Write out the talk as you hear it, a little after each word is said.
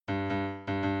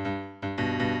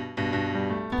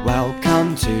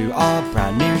welcome to our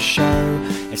brand new show.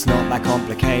 It's not that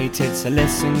complicated, so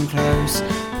listen close.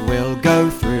 We'll go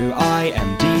through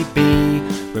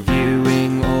IMDb,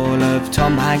 reviewing all of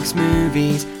Tom Hanks'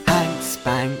 movies. Hank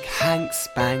Spank, Hank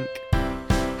Spank,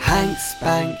 Hank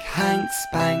Spank, Hank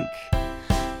Spank,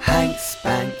 Hank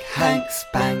Spank, Hank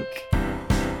Spank,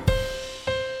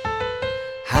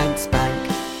 Hank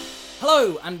Spank.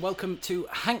 Hello and welcome to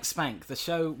Hank Spank, the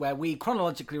show where we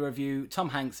chronologically review Tom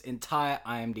Hanks' entire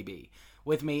IMDb.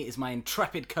 With me is my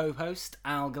intrepid co-host,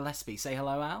 Al Gillespie. Say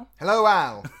hello, Al. Hello,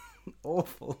 Al.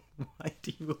 Awful. Why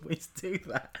do you always do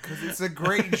that? Because it's a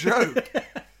great joke.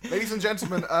 Ladies and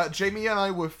gentlemen, Jamie and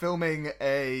I were filming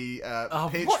a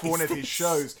pitch for one of his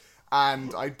shows,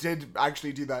 and I did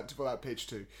actually do that for that pitch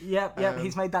too. Yep,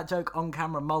 he's made that joke on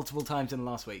camera multiple times in the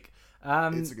last week.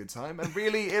 It's a good time, and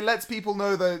really, it lets people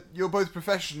know that you're both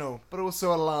professional, but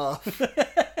also a laugh.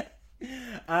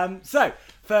 So,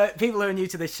 for people who are new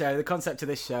to this show, the concept of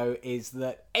this show is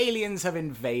that aliens have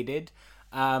invaded,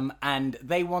 and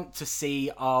they want to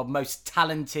see our most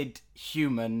talented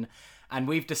human, and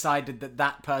we've decided that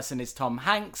that person is Tom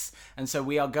Hanks, and so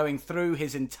we are going through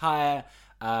his entire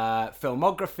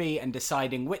filmography and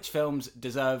deciding which films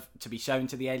deserve to be shown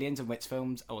to the aliens and which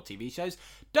films or TV shows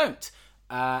don't.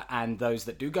 And those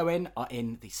that do go in are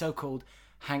in the so-called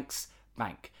Hanks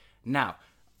Bank. Now,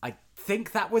 I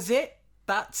think that was it.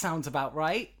 That sounds about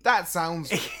right. That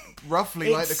sounds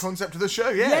roughly like the concept of the show,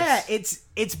 yes. Yeah,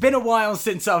 it's been a while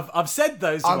since I've said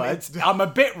those words. I'm a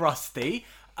bit rusty.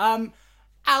 Al,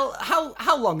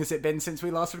 how long has it been since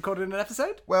we last recorded an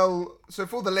episode? Well, so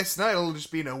for the listener, it'll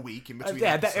just been a week in between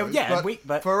episodes. A week.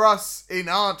 But for us, in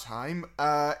our time,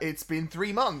 it's been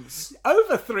 3 months.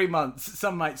 Over 3 months,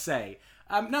 some might say.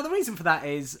 Now, the reason for that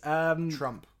is...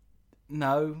 Trump.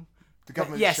 No. The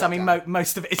government yes, shut down.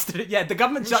 Most of it is... the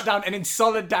government shut down, and in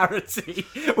solidarity,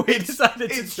 we decided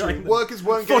to join them. Workers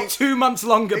weren't getting... For 2 months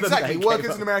longer than they Exactly.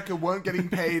 Workers in America weren't getting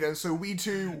paid, and so we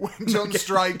too went on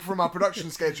strike from our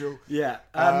production schedule. Yeah.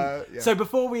 So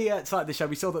before we started the show,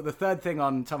 we saw that the third thing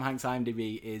on Tom Hanks'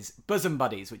 IMDb is Bosom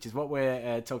Buddies, which is what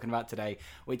we're talking about today,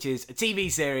 which is a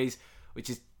TV series, which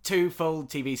is 2 full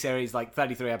TV series, like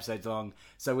 33 episodes long.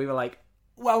 So we were like,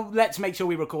 well, let's make sure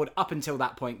we record up until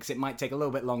that point, because it might take a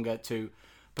little bit longer to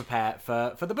prepare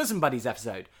for the Bosom Buddies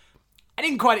episode. I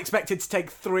didn't quite expect it to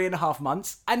take 3.5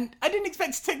 months, and I didn't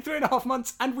expect it to take 3.5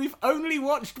 months, and we've only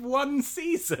watched 1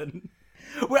 season.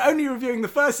 We're only reviewing the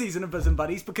first season of Bosom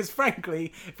Buddies because,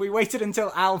 frankly, if we waited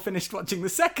until Al finished watching the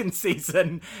second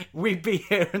season, we'd be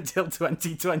here until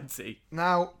 2020.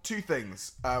 Now, 2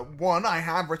 things. One, I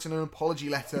have written an apology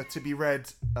letter to be read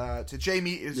to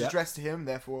Jamie. It is addressed to him,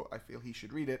 therefore I feel he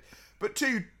should read it. But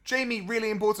 2, Jamie, really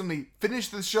importantly,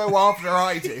 finished the show after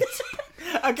I did.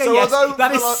 Okay, so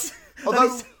yes,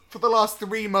 although for the last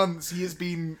 3 months he has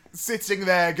been sitting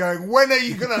there going, when are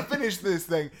you going to finish this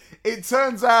thing? It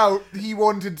turns out he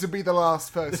wanted to be the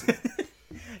last person.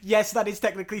 Yes, that is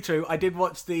technically true. I did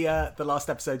watch the last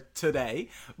episode today,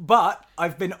 but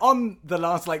I've been on the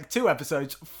last 2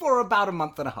 episodes for about a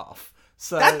month and a half.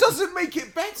 So that doesn't make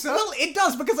it better. Well, it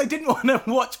does, because I didn't want to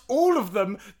watch all of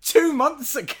them 2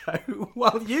 months ago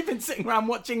while you've been sitting around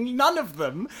watching none of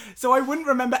them, so I wouldn't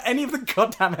remember any of the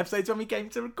goddamn episodes when we came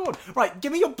to record. Right,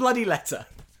 give me your bloody letter.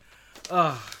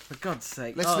 Oh, for God's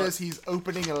sake. Listeners, he's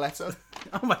opening a letter.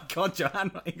 Oh my God, your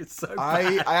handwriting is so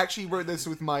bad. I actually wrote this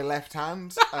with my left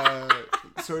hand,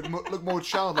 so it looked more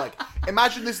childlike.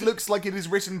 Imagine this looks like it is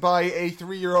written by a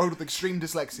 3-year-old with extreme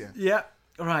dyslexia. Yeah,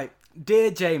 right.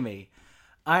 Dear Jamie,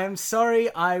 I am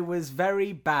sorry I was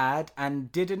very bad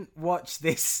and didn't watch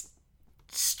this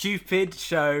stupid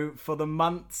show for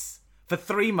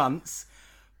 3 months,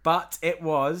 but it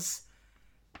was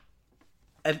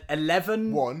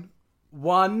 11...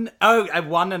 One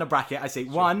and a bracket, I see.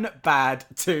 Sure. 1 bad,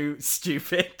 2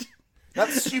 stupid.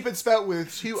 That's stupid spelt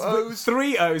with 2 O's.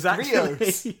 3 O's, actually. 3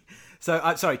 O's.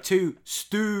 So, sorry, 2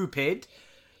 stupid.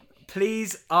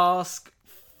 Please ask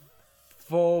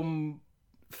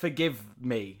forgive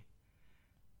me.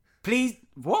 Please,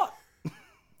 what?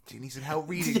 Do you need some help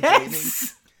reading, yes! Jamie?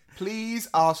 Please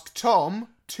ask Tom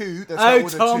to...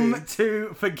 Tom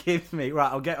to forgive me.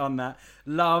 Right, I'll get on that.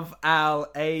 Love, Al,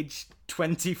 age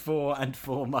 24 and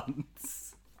 4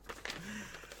 months.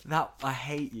 I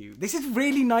hate you. This is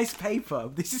really nice paper.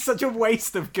 This is such a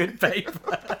waste of good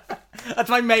paper. That's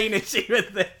my main issue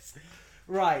with this.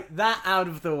 Right, that out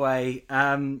of the way,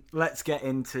 let's get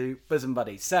into Bosom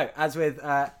Buddies. So, as with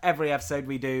every episode,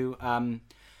 we do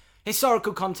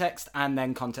historical context and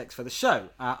then context for the show.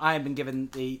 I have been given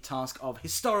the task of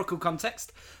historical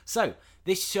context. So,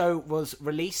 This show was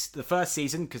released, the first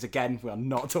season, because again, we are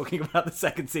not talking about the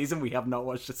second season. We have not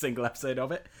watched a single episode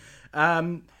of it.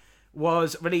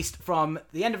 Was released from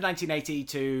the end of 1980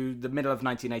 to the middle of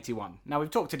 1981. Now,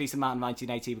 we've talked a decent amount in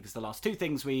 1980 because the last two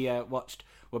things we watched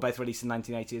were both released in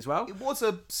 1980 as well. It was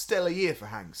a stellar year for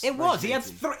Hanks. It was. He had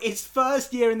his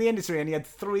first year in the industry and he had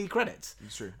 3 credits.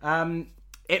 It's true.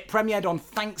 It premiered on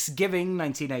Thanksgiving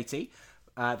 1980.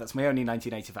 That's my only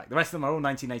 1980 fact. The rest of them are all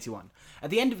 1981. At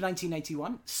the end of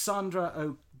 1981,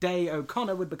 Sandra Day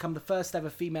O'Connor would become the first ever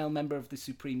female member of the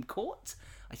Supreme Court.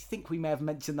 I think we may have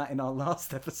mentioned that in our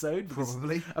last episode.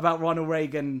 Probably. About Ronald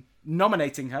Reagan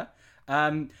nominating her.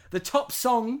 The top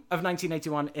song of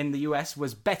 1981 in the US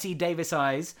was Betty Davis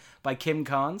Eyes by Kim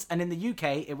Carnes. And in the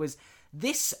UK, it was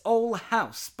This Old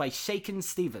House by Shakin'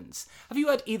 Stevens. Have you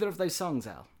heard either of those songs,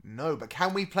 Al? No, but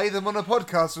can we play them on a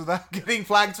podcast without getting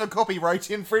flagged for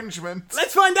copyright infringement?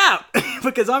 Let's find out!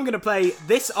 Because I'm going to play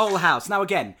This Old House. Now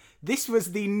again, this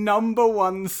was the number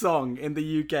 1 song in the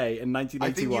UK in 1981.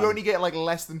 I think you only get like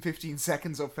less than 15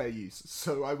 seconds of fair use,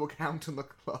 so I will count on the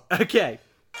clock. Okay.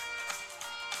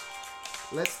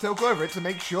 Let's talk over it to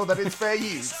make sure that it's fair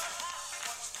use.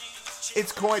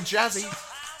 It's quite jazzy.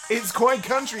 It's quite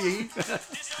country-y.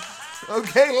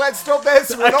 Okay, let's stop there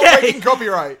so we're not breaking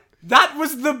copyright. That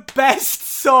was the best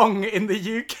song in the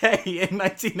UK in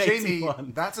 1981.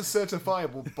 Jamie, that's a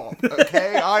certifiable bop,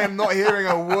 okay? I am not hearing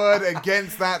a word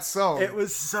against that song. It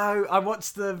was so... I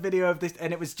watched the video of this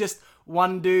and it was just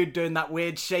one dude doing that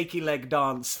weird shaky leg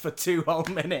dance for 2 whole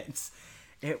minutes.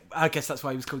 I guess that's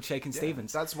why he was called Shakin'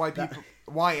 Stevens. That's why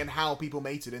why and how people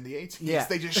mated in the 80s. Yeah.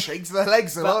 They just shaked their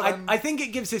legs a lot. I think it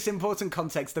gives this important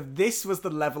context of this was the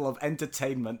level of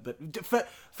entertainment that...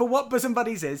 For what Bosom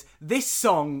Buddies is, this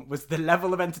song was the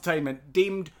level of entertainment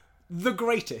deemed the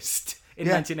greatest in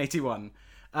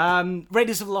 1981.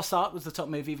 Raiders of the Lost Ark was the top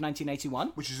movie of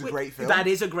 1981. Which is a great film. That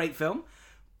is a great film.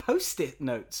 Post-it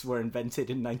notes were invented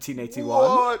in 1981.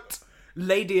 What?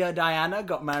 Lady Diana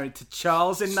got married to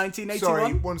Charles in 1981.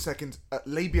 Sorry, 1 second.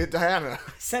 Labia Diana.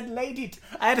 I said lady.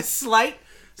 I had a slight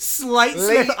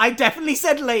slip. I definitely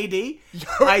said lady.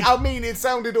 I mean, it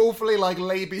sounded awfully like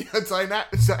Labia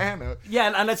Diana.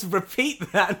 Yeah, and let's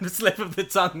repeat that slip of the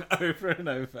tongue over and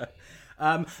over.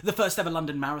 The first ever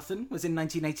London Marathon was in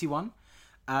 1981.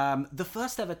 The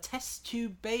first ever test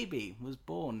tube baby was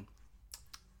born.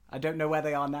 I don't know where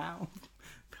they are now.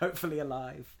 Hopefully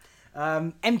alive.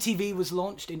 MTV was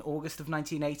launched in August of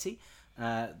 1980,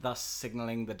 thus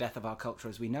signalling the death of our culture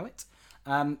as we know it.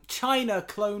 China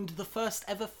cloned the first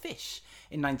ever fish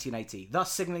in 1980,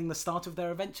 thus signalling the start of their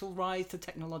eventual rise to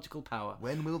technological power.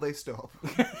 When will they stop?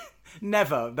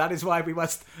 Never. That is why we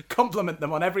must compliment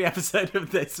them on every episode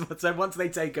of this. So once they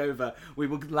take over, we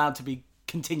will be allowed to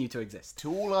continue to exist.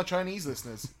 To all our Chinese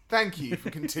listeners, thank you for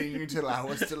continuing to allow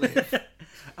us to live.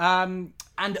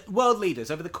 And world leaders.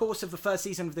 Over the course of the first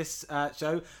season of this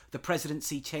show, the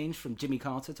presidency changed from Jimmy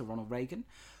Carter to Ronald Reagan.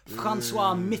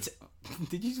 Francois Mitterrand...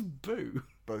 Did you just boo?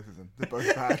 Both of them. They're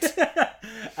both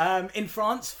bad. In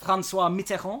France, Francois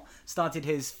Mitterrand started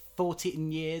his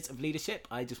 14 years of leadership.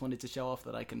 I just wanted to show off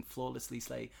that I can flawlessly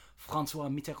say Francois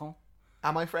Mitterrand.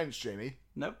 Am I French, Jamie?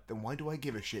 Nope. Then why do I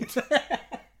give a shit?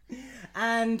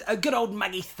 And a good old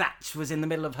Maggie Thatch was in the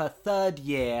middle of her 3rd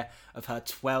year of her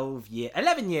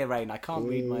 11-year reign. I can't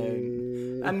read my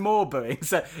own. And more booing.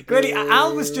 So clearly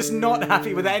Al was just not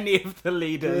happy with any of the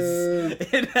leaders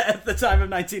at the time of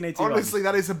 1981. Honestly,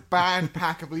 that is a bad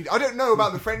pack of leaders. I don't know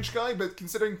about the French guy, but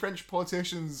considering French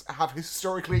politicians have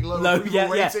historically low approval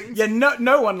ratings... Yeah,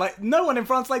 no one in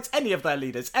France likes any of their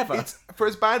leaders, ever. For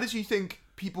as bad as you think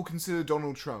people consider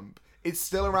Donald Trump... It's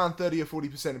still around 30 or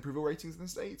 40% approval ratings in the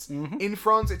States. Mm-hmm. In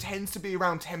France, it tends to be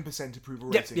around 10% approval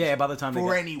ratings. Yeah, by the time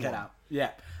they get out. Yeah.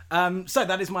 So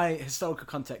that is my historical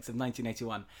context of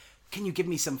 1981. Can you give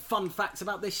me some fun facts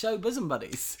about this show, Bosom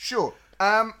Buddies? Sure.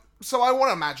 So I want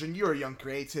to imagine you're a young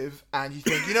creative and you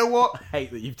think, you know what? I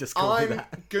hate that you've just called me that.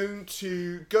 I'm going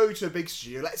to go to a big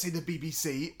studio, let's say the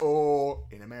BBC or,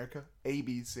 in America,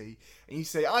 ABC. And you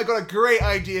say, I got a great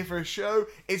idea for a show.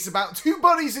 It's about 2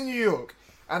 buddies in New York.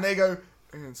 And they go,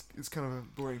 it's kind of a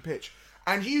boring pitch.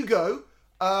 And you go,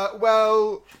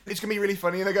 well, it's going to be really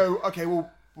funny. And they go, okay,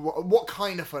 well, what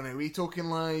kind of funny? Are we talking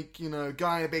like,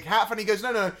 guy in a big hat funny? He goes,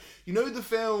 no. You know the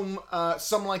film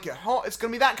Some Like It Hot? It's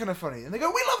going to be that kind of funny. And they go,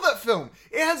 we love that film.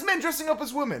 It has men dressing up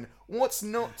as women. What's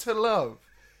not to love?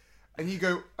 And you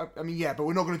go, I mean, yeah, but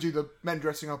we're not going to do the men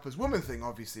dressing up as women thing,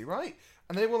 obviously, right?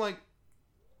 And they were like,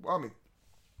 well,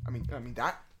 I mean,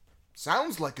 that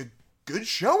sounds like a good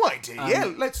show idea.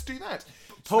 Yeah, let's do that.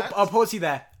 I'll pause you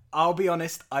there. I'll be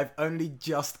honest, I've only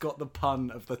just got the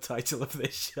pun of the title of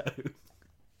this show.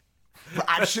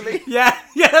 Actually? Yeah,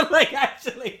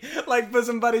 like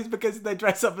bosom buddies because they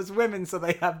dress up as women so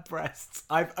they have breasts.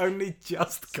 I've only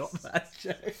just got that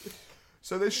joke.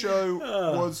 So this show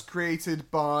was created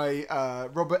by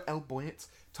Robert L. Boyett,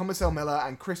 Thomas L. Miller,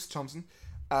 and Chris Thompson.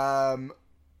 And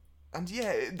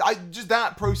yeah, just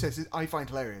that process I find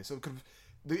hilarious. So kind of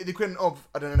the equivalent of,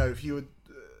 I don't know, if you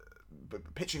were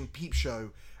pitching Peep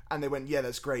Show and they went, yeah,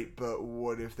 that's great, but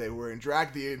what if they were in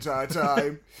drag the entire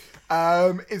time?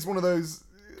 It's one of those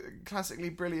classically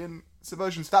brilliant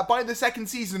subversions that by the second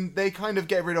season they kind of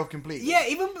get rid of completely. Yeah,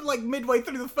 even like midway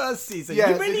through the first season, you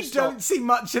really don't see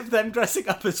much of them dressing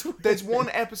up as women. There's one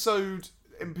episode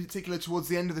in particular towards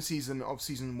the end of the season of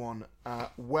season 1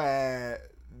 where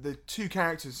the two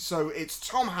characters, so it's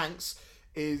Tom Hanks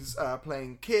is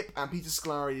playing Kip and Peter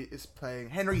Scolari is playing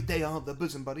Henry. They are the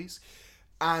bosom buddies,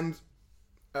 and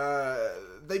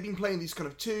they've been playing these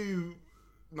kind of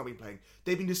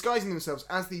they've been disguising themselves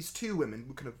as these two women.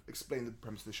 We'll kind of explain the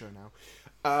premise of the show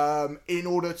now. In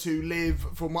order to live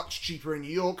for much cheaper in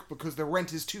New York because the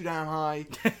rent is too damn high.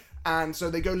 And so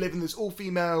they go live in this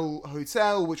all-female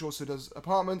hotel, which also does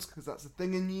apartments, because that's a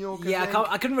thing in New York. Yeah,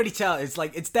 I couldn't really tell. It's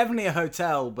definitely a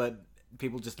hotel, but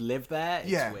people just live there.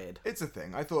 It's weird. It's a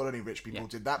thing. I thought only rich people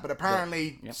did that, but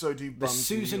apparently so do the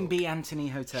Susan B. Anthony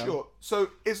Hotel. Sure.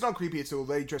 So it's not creepy at all.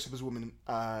 They dress up as women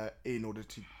in order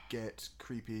to get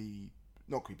to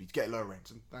get lower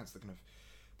rent, and that's the kind of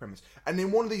premise. And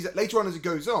in one of these, later on as it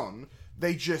goes on,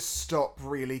 they just stop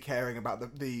really caring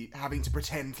about the having to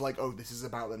pretend like, oh, this is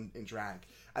about them in drag.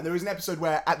 And there was an episode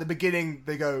where at the beginning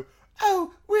they go,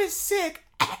 oh, we're sick,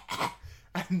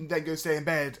 and then go stay in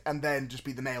bed, and then just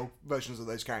be the male versions of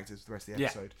those characters for the rest of the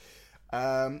episode,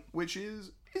 which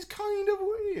is kind of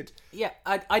weird. Yeah,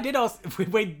 I did ask.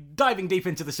 We're diving deep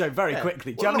into the show very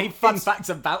quickly. Do you have any fun facts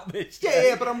about this show?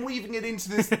 Yeah, but I'm weaving it into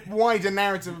this wider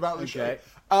narrative about the show.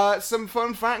 Some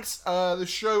fun facts. The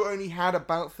show only had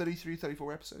about 33,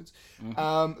 34 episodes.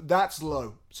 Mm-hmm. That's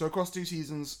low. So across 2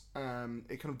 seasons,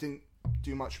 it kind of didn't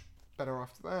do much better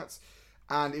after that.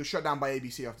 And it was shut down by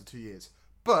ABC after 2 years.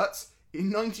 But in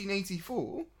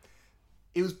 1984,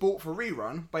 it was bought for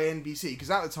rerun by NBC. Because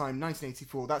at the time,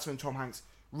 1984, that's when Tom Hanks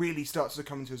really starts to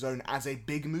come into his own as a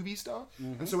big movie star.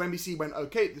 Mm-hmm. And so NBC went,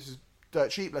 okay, this is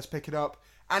dirt cheap, let's pick it up.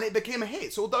 And it became a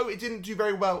hit. So although it didn't do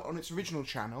very well on its original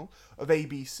channel of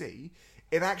ABC,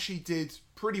 it actually did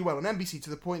pretty well on NBC, to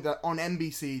the point that on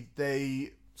NBC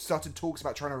they started talks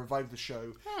about trying to revive the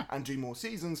show and do more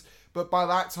seasons. But by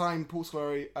that time, Pete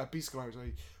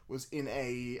Scolari was in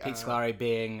a... Pete Scolari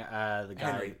being the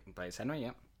guy who plays Henry,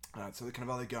 yeah. So the kind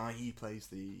of other guy, he plays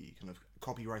the kind of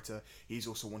copywriter. He's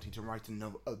also wanting to write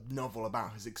a novel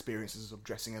about his experiences of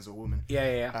dressing as a woman.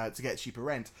 To get cheaper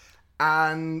rent.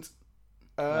 And...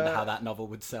 I wonder how that novel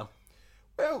would sell.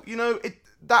 Well,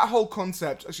 that whole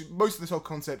concept, actually, most of this whole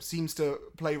concept seems to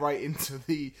play right into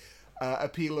the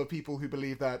appeal of people who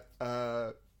believe that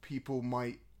people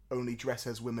might only dress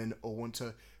as women or want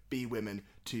to be women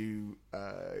to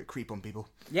creep on people.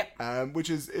 Yep. Which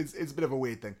is a bit of a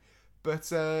weird thing. But,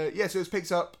 so it was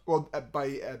picked up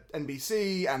by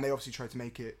NBC, and they obviously tried to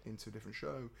make it into a different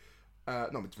show.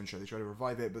 Not a different show, they tried to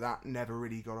revive it, but that never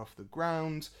really got off the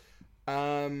ground.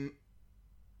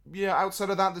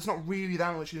 Outside of that, there's not really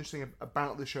that much interesting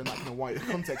about the show in that kind of wider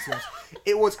context.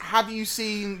 Have you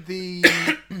seen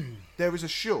there was a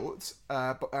short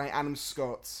by Adam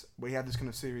Scott where he had this kind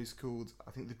of series called,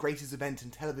 I think, The Greatest Event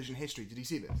in Television History. Did you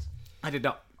see this? I did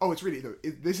not. Oh, it's really,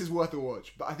 this is worth a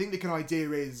watch. But I think the kind of idea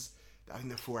is, I think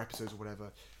there are 4 episodes or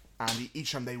whatever, and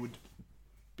each time they would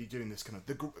be doing this kind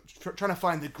of, trying to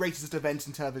find the greatest event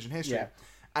in television history. Yeah.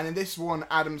 And in this one,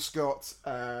 Adam Scott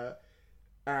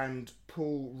and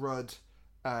Paul Rudd,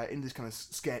 in this kind of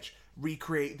sketch,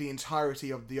 recreate the entirety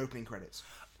of the opening credits,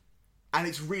 and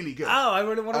it's really good. Oh, I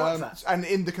really want to watch that. And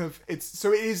in the kind of it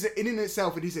is in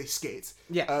itself it is a skit.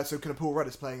 Yeah. So kind of Paul Rudd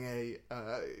is playing a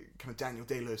kind of Daniel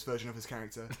Day-Lewis version of his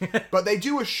character, but they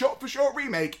do a shot-for-shot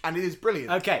remake, and it is brilliant.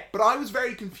 Okay. But I was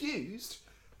very confused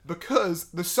because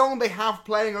the song they have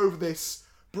playing over this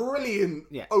brilliant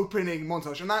opening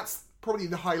montage, and that's probably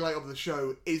the highlight of the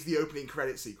show, is the opening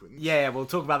credit sequence. Yeah, we'll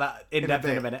talk about that in depth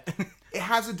in a minute. It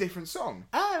has a different song.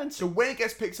 So when it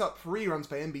gets picked up for reruns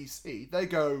by NBC, they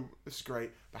go, this is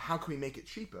great, but how can we make it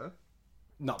cheaper?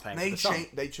 Not paying for the song.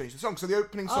 They changed the song. So the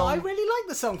opening song... Oh, I really like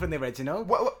the song from the original.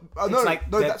 It's like,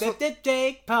 that's not...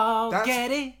 Jake Paul, get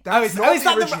it? That's not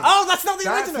the original. Oh, that's not the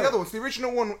original. That's the other one. So the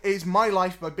original one is My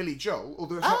Life by Billy Joel,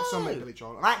 although it's not sung by Billy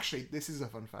Joel. And actually, this is a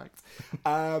fun fact.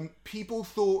 People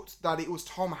thought that it was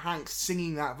Tom Hanks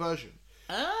singing that version.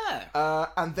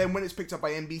 And then when it's picked up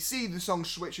by NBC, the song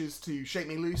switches to Shake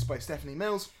Me Loose by Stephanie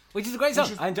Mills. Which is a great song.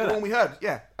 I enjoy the that. one we heard,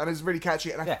 yeah, and it's really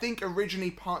catchy. And I Yeah. think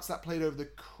originally parts that played over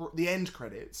the end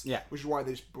credits, Yeah. which is why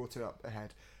they just brought it up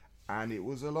ahead, and it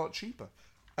was a lot cheaper.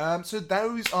 So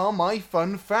those are my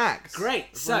fun facts. Great.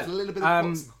 As So, well as a little bit of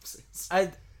plot synopsis.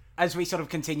 as we sort of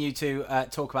continue to we'll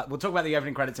talk about the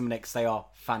opening credits in a minute because they are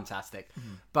fantastic.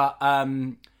 Mm-hmm. But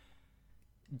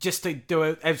just to do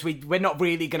it, as we're not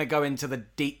really going to go into the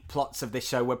deep plots of this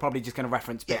show, we're probably just going to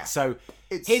reference bits. Yeah. So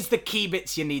here's the key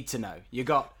bits you need to know. You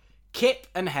got Kip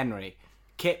and Henry.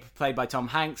 Kip played by Tom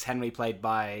Hanks, Henry played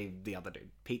by the other dude,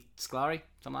 Pete Scolari,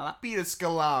 something like that. Peter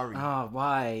Scolari. Oh,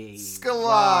 why?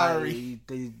 Scolari.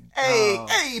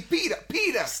 Hey,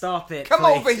 Peter. Stop it. Come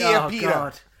please. over here, Oh, Peter.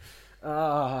 God.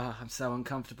 Oh, I'm so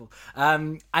uncomfortable.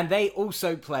 And they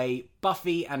also play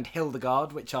Buffy and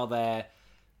Hildegard, which are their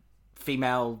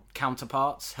female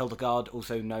counterparts. Hildegard,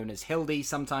 also known as Hildy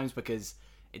sometimes, because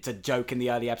it's a joke in the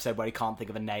early episode where he can't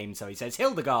think of a name, so he says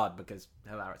Hildegard, because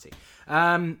hilarity.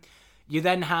 You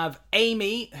then have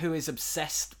Amy, who is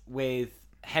obsessed with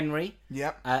Henry,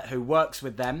 Yep. who works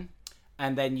with them.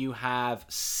 And then you have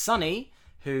Sunny,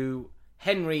 who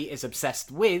Henry is obsessed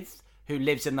with, who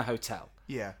lives in the hotel.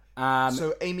 Yeah. Um,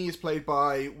 So Amy is played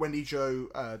by Wendy Jo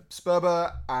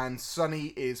Sperber, and Sunny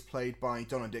is played by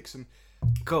Donna Dixon.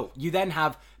 Cool. You then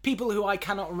have people who I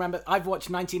cannot remember. I've watched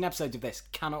 19 episodes of this,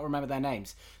 cannot remember their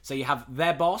names. So you have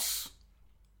their boss.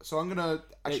 So I'm going to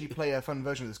actually play a fun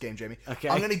version of this game, Jamie. Okay.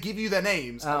 I'm going to give you their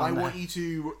names, and I want you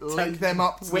to link them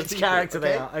up to Which the people, character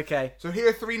okay? they are. Okay. So here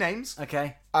are 3 names.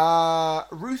 Okay.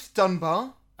 Ruth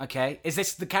Dunbar. Okay. Is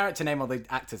this the character name or the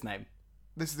actor's name?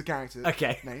 This is the character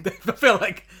Okay. name. I feel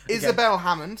like... Isabel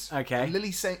Hammond. Okay. And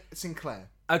Lily Sinclair.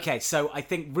 Okay, so I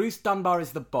think Ruth Dunbar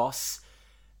is the boss.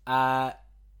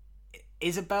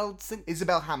 Isabel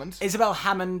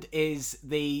Hammond is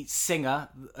the singer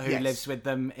who Yes. lives with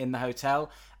them in the hotel.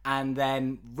 And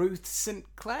then Ruth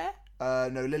Sinclair?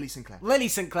 No, Lily Sinclair. Lily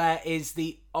Sinclair is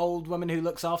the old woman who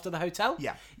looks after the hotel?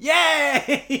 Yeah.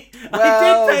 Yay! Well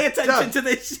I did pay attention done. to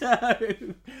this show.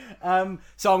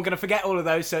 So I'm going to forget all of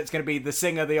those. So it's going to be the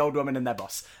singer, the old woman, and their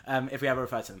boss, if we ever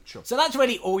refer to them. Sure. So that's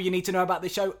really all you need to know about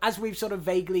this show. As we've sort of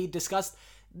vaguely discussed,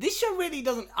 this show really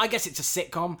doesn't... I guess it's a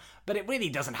sitcom, but it really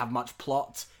doesn't have much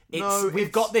plot.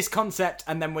 We've got this concept,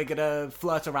 and then we're going to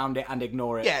flirt around it and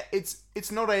ignore it. Yeah,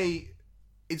 it's not a...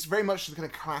 It's very much the kind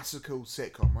of classical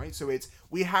sitcom, right? So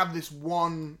we have this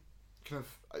one kind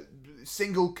of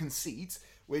single conceit,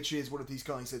 which is one of these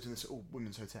guys lives in this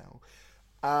women's hotel,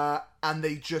 and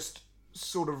they just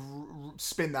sort of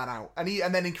spin that out, and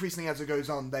then increasingly as it goes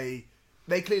on, they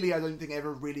clearly, I don't think,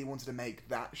 ever really wanted to make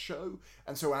that show,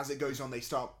 and so as it goes on, they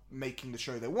start making the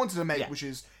show they wanted to make, which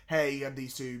is, hey, you have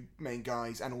these 2 main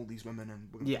guys and all these women, and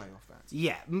we're going to play off that.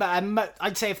 Yeah,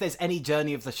 I'd say if there's any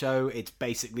journey of the show, it's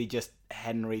basically just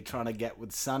Henry trying to get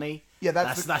with Sunny. Yeah,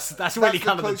 that's really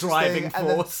kind of the closest driving thing, and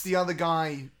then force. the other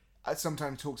guy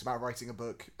sometimes talks about writing a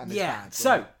book, and Yeah,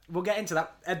 so we'll get into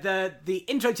that. The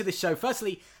intro to this show,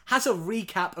 firstly, has a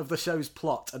recap of the show's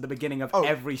plot at the beginning of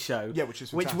every show. Yeah, which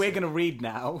is we're fantastic. going to read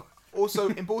now. Also,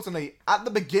 importantly, at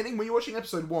the beginning, when you're watching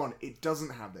episode 1, it doesn't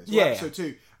have this. Or Yeah. episode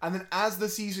 2. And then as the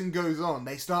season goes on,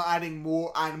 they start adding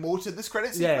more and more to this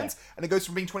credit sequence. And it goes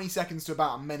from being 20 seconds to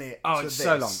about a minute. Oh, to it's this.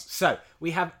 so long. So,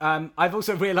 we have... I've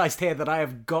also realised here that I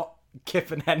have got Kip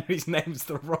and Henry's names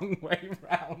the wrong way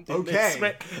round in this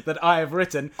script that I have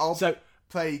written. I'll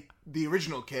play the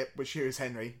original Kip, which here is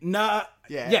Henry. No.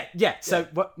 Yeah. Yeah. So,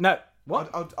 what? No.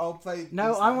 What? I'll play...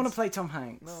 No, I want to play Tom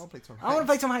Hanks. No, I'll play Tom Hanks. I want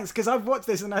to play Tom Hanks because I've watched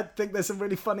this and I think there's some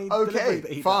really funny delivery that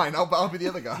Okay, he fine. does. I'll be the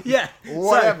other guy. Yeah.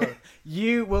 Whatever. So,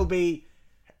 you will be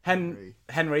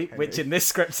Henry, which in this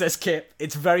script says Kip.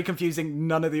 It's very confusing.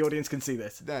 None of the audience can see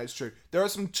this. No, it's true. There are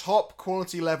some top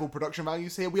quality level production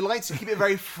values here. We like to keep it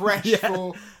very fresh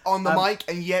on the mic,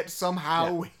 and yet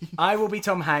somehow... I will be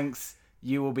Tom Hanks.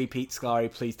 You will be Pete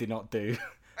Scolari. Please do not do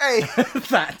Hey!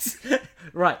 that.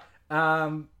 Right.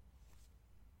 Do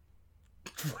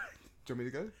you want me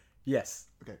to go? Yes.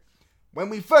 Okay. When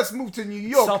we first moved to New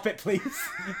York... Stop it, please.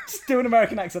 Just do an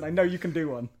American accent. I know you can do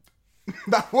one.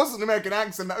 That wasn't an American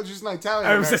accent. That was just an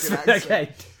Italian Oh, American just, accent. okay.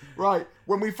 Right.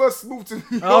 When we first moved to New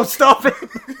York... Oh, stop it.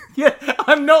 Yeah,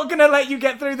 I'm not going to let you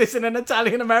get through this in an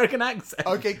Italian-American accent.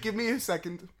 Okay, give me a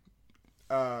second.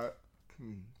 I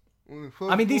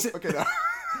mean, these are... Okay, now.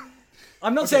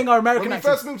 I'm not saying our American When we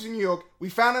accent. first moved to New York, we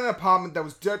found an apartment that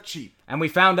was dirt cheap. And we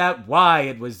found out why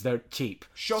it was dirt cheap.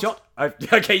 Shot- Oh,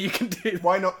 okay, you can do that.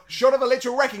 Why not? Shot of a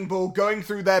little wrecking ball going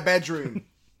through their bedroom.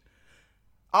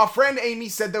 Our friend Amy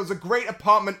said there was a great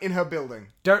apartment in her building.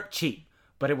 Dirt cheap,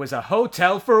 but it was a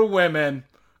hotel for women.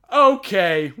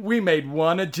 Okay, we made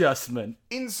one adjustment.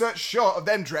 Insert shot of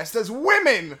them dressed as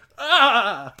women.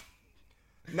 Ah!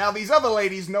 Now these other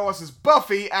ladies know us as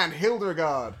Buffy and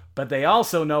Hildegard. But they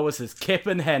also know us as Kip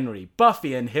and Henry,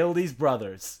 Buffy and Hildy's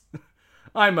brothers.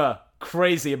 I'm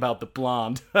crazy about the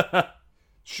blonde.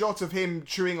 Shot of him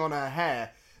chewing on her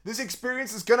hair. This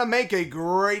experience is gonna make a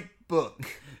great book.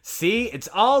 See, it's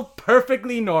all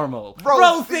perfectly normal.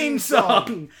 Roll theme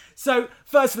song. So,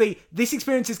 firstly, this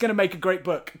experience is going to make a great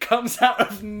book. Comes out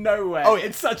of nowhere. Oh, yeah.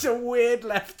 It's such a weird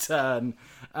left turn.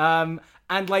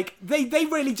 And, like, they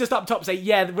really just up top say,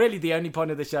 yeah, really the only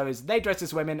point of the show is they dress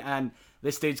as women and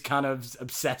this dude's kind of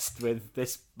obsessed with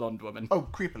this blonde woman. Oh,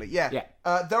 creepily, yeah.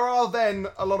 Yeah. There are then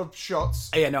a lot of shots.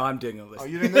 Yeah, no, I'm doing all this. Oh,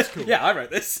 you're doing this? Cool. Yeah, I wrote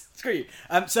this. Screw you.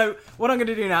 So what I'm going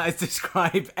to do now is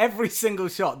describe every single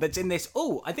shot that's in this.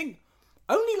 Oh, I think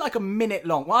only like a minute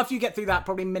long. Well, after you get through that,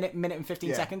 probably minute and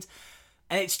 15 seconds.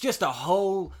 And it's just a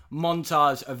whole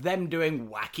montage of them doing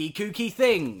wacky, kooky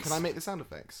things. Can I make the sound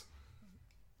effects?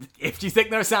 If you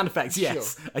think there are sound effects,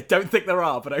 yes. Sure. I don't think there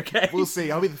are, but okay. We'll see.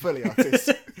 I'll be the Foley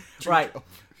artist. Right.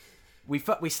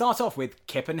 We start off with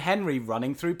Kip and Henry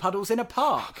running through puddles in a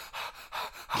park.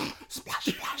 Splash,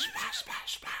 splash, splash,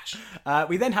 splash, splash.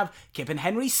 We then have Kip and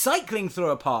Henry cycling through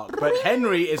a park, but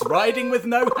Henry is riding with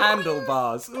no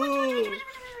handlebars. Ooh,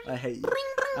 I hate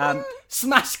you.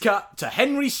 Smash cut to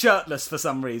Henry shirtless for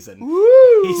some reason.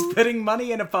 Woo! He's putting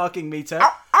money in a parking meter.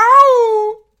 Ow!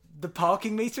 Ow! The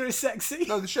parking meter is sexy.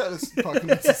 No, the shirtless parking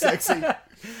meter is sexy.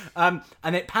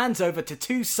 And it pans over to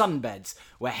two sunbeds,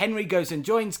 where Henry goes and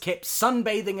joins Kip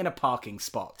sunbathing in a parking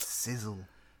spot. Sizzle.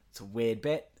 It's a weird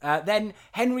bit. Then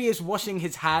Henry is washing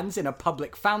his hands in a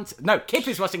public fountain. No, Kip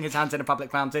is washing his hands in a public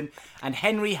fountain, and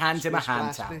Henry hands him a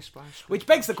hand towel. Which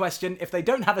begs the question, if they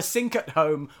don't have a sink at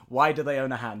home, why do they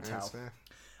own a hand towel? Fair.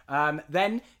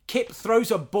 Then Kip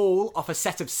throws a ball off a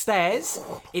set of stairs.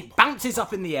 It bounces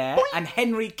up in the air, and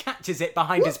Henry catches it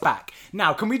behind his back.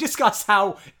 Now, can we discuss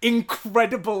how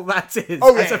incredible that is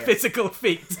as a physical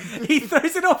feat? He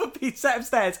throws it off a set of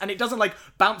stairs, and it doesn't like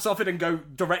bounce off it and go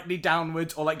directly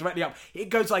downwards or like directly up. It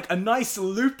goes like a nice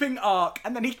looping arc,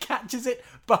 and then he catches it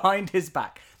behind his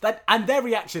back. And their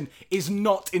reaction is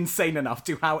not insane enough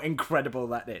to how incredible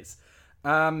that is.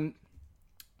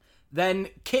 Then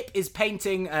Kip is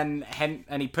painting and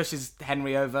he pushes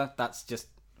Henry over. That's just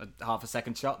a half a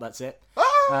second shot. That's it.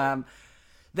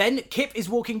 Then Kip is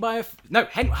walking by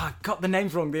Henry. I got the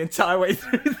names wrong the entire way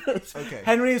through this. Okay.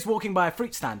 Henry is walking by a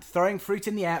fruit stand, throwing fruit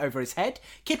in the air over his head.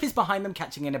 Kip is behind them,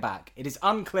 catching in a bag. It is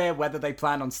unclear whether they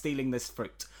plan on stealing this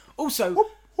fruit. Also,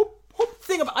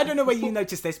 I don't know whether you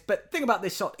noticed this, but thing about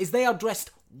this shot is they are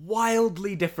dressed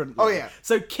wildly differently. Oh, yeah.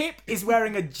 So Kip is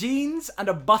wearing a jeans and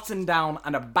a button down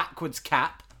and a backwards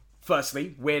cap.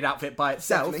 Firstly, weird outfit by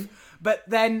itself. Definitely. But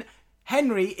then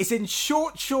Henry is in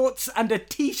short shorts and a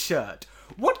t-shirt.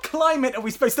 What climate are we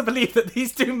supposed to believe that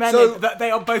these two men that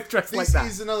they are both dressed like that?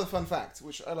 This is another fun fact,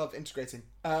 which I love integrating.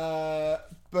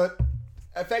 But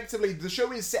effectively, the show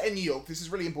is set in New York. This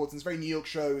is really important. It's a very New York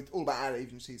show, all about ad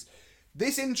agencies.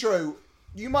 This intro,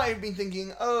 you might have been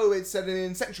thinking, oh, it's set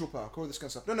in Central Park, or this kind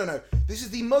of stuff. No. This is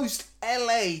the most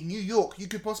LA, New York you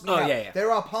could possibly have. Yeah. There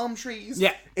are palm trees.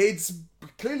 Yeah. It's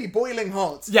clearly boiling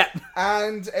hot. Yeah.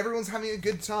 And everyone's having a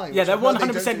good time. Yeah, they're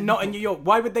 100% not in New York.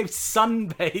 Why would they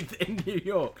sunbathe in New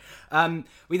York?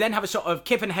 We then have a shot of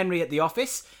Kip and Henry at the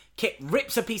office. Kip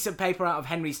rips a piece of paper out of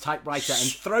Henry's typewriter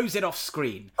and throws it off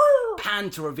screen. Pan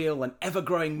to reveal an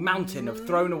ever-growing mountain of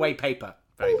thrown-away paper.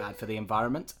 Very bad for the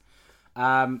environment.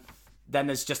 Then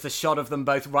there's just a shot of them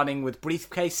both running with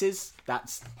briefcases.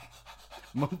 That's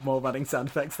more running sound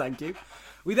effects, thank you.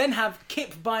 We then have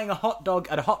Kip buying a hot dog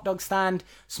at a hot dog stand.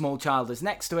 Small child is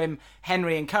next to him.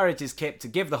 Henry encourages Kip to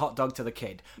give the hot dog to the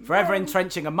kid, forever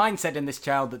entrenching a mindset in this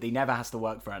child that he never has to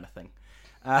work for anything.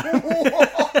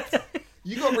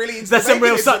 You got really into there's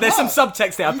the there's some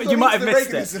subtext there, but you might have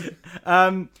missed it.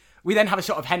 We then have a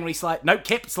shot of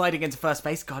Kip sliding into first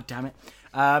base. God damn it.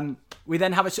 We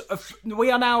then have a shot of... We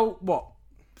are now,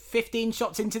 15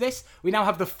 shots into this? We now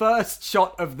have the first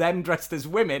shot of them dressed as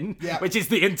women, which is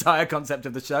the entire concept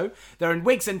of the show. They're in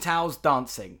wigs and towels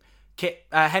dancing.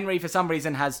 Henry, for some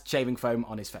reason, has shaving foam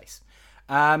on his face.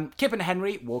 Kip and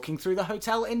Henry walking through the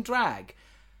hotel in drag.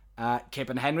 Kip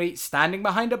and Henry standing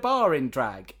behind a bar in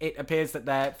drag. It appears that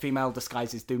their female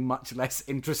disguises do much less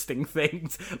interesting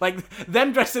things. Like,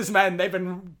 them dressed as men, they've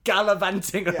been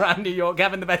gallivanting around New York,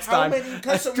 having the best time.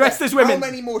 Dressed as women. How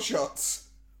many more shots?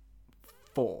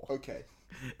 4. Okay.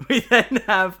 We then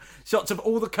have shots of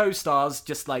all the co-stars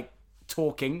just, like,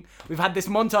 talking. We've had this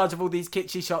montage of all these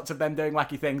kitschy shots of them doing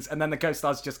wacky things, and then the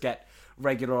co-stars just get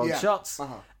regular old shots.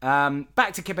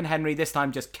 Back to Kip and Henry, this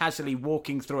time just casually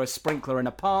walking through a sprinkler in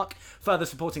a park, further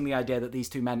supporting the idea that these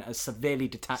two men are severely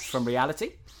detached from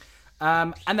reality.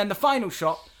 And then the final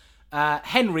shot,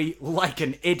 Henry, like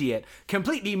an idiot,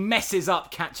 completely messes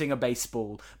up catching a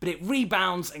baseball, but it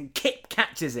rebounds and Kip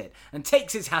catches it and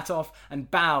takes his hat off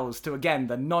and bows to, again,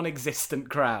 the non-existent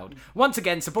crowd, once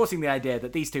again supporting the idea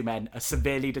that these two men are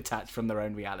severely detached from their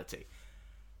own reality.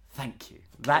 Thank you.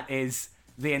 That is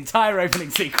the entire opening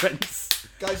sequence.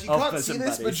 Guys, you can't see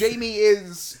this, but Jamie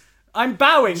is... I'm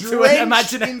bowing to an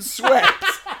imaginary... in sweat.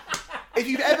 If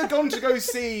you've ever gone to go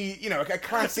see, a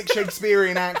classic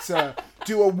Shakespearean actor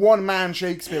do a one-man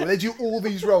Shakespeare where they do all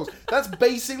these roles, that's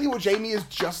basically what Jamie has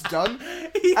just done,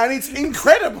 and it's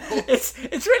incredible. It's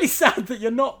really sad that you're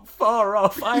not far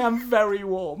off. I am very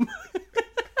warm.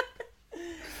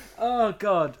 Oh,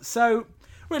 God. So,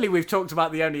 really, we've talked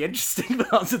about the only interesting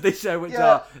parts of this show, which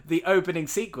are the opening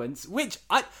sequence, which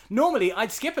normally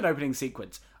I'd skip an opening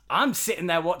sequence. I'm sitting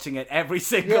there watching it every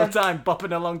single time,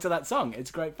 bopping along to that song.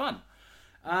 It's great fun.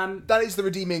 That is the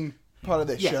redeeming part of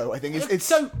this show, I think. It's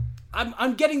so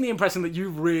I'm getting the impression that you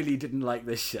really didn't like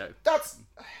this show.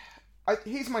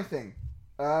 Here's my thing.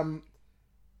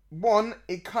 One,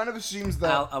 it kind of assumes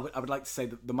that... Al, I would like to say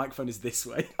that the microphone is this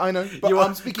way. I know, but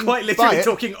I'm speaking quite literally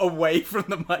talking away from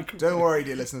the microphone. Don't worry,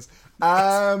 dear listeners.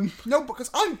 No,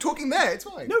 because I'm talking there. It's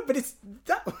fine. No, but it's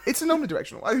that. It's an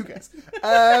omnidirectional. Who cares?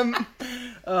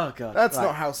 Oh God, that's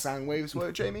not how sound waves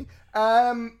work, Jamie.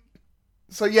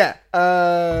 So yeah,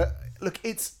 look,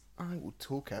 it's... I will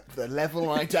talk at the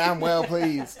level I damn well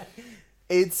please.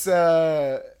 It's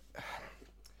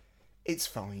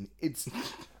fine.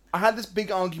 I had this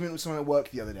big argument with someone at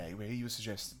work the other day where he was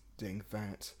suggesting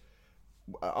that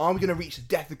are we going to reach the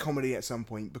death of comedy at some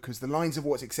point because the lines of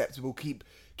what's acceptable keep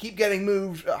getting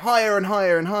moved higher and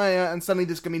higher and higher, and suddenly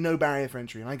there's going to be no barrier for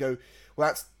entry. And I go,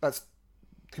 well, that's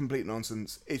complete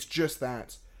nonsense. It's just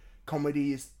that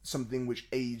comedy is something which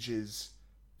ages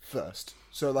first.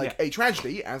 So, a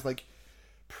tragedy, as,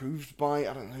 proved by,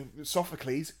 I don't know,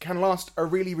 Sophocles, can last a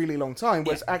really, really long time.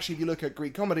 Whereas, actually, if you look at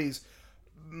Greek comedies,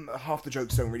 half the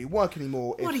jokes don't really work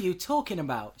anymore. What are you talking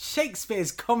about?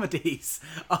 Shakespeare's comedies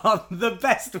are the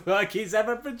best work he's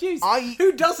ever produced.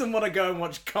 Who doesn't want to go and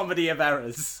watch Comedy of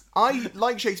Errors? I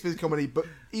like Shakespeare's comedy, but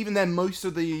even then, most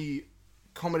of the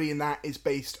comedy in that is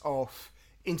based off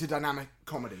interdynamic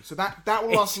comedy. So that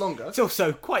will last longer. It's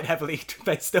also quite heavily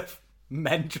based off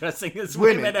men dressing as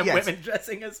women and women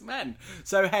dressing as men.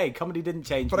 So, hey, comedy didn't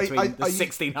change between the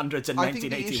 1600s and 1981. I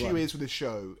think the issue is with the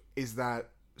show is that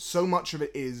so much of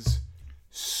it is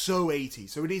so 80s.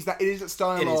 So it is that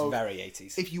style of... It is very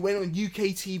 80s. If you went on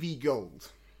UK TV Gold,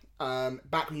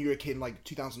 back when you were a kid,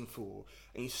 2004,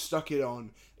 and you stuck it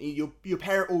on, and your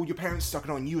parents stuck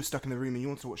it on, you were stuck in the room and you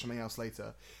wanted to watch something else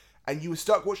later, and you were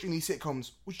stuck watching these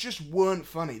sitcoms, which just weren't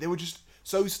funny. They were just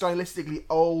so stylistically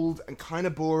old and kind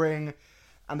of boring,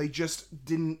 and they just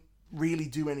didn't really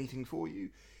do anything for you.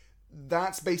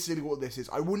 That's basically what this is.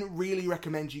 I wouldn't really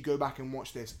recommend you go back and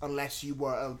watch this unless you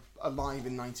were alive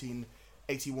in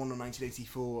 1981 or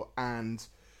 1984 and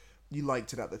you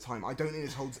liked it at the time. I don't think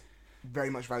this holds very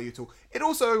much value at all. It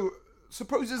also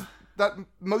supposes that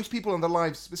most people in their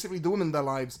lives, specifically the women in their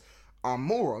lives, are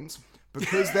morons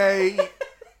because they...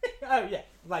 Oh, yeah.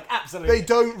 Absolutely. They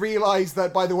don't realise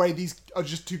that, by the way, these are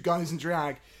just two guys in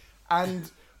drag. And...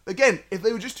 Again, if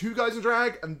they were just two guys in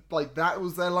drag and that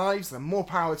was their lives, then more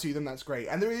power to them, that's great.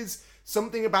 And there is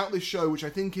something about this show which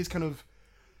I think is kind of...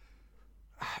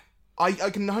 I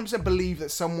can 100% believe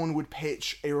that someone would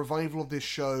pitch a revival of this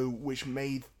show which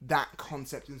made that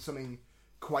concept into something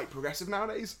quite progressive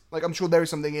nowadays. I'm sure there is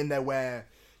something in there where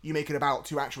you make it about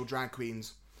two actual drag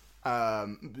queens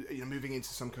moving into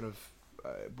some kind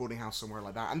of boarding house somewhere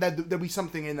like that. And there'll be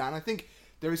something in that. And I think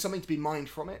there is something to be mined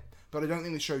from it. But I don't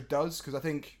think the show does, because I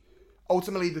think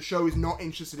ultimately the show is not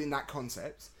interested in that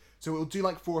concept. So it'll do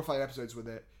 4 or 5 episodes with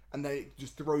it, and then it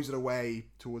just throws it away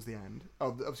towards the end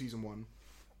of season 1.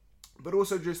 But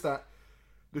also just that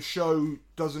the show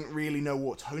doesn't really know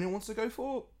what tone it wants to go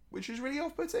for, which is really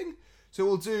off-putting. So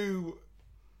we'll do,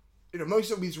 most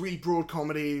of these really broad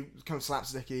comedy, kind of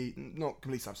slapsticky, not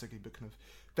completely slapsticky, but kind of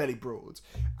fairly broad.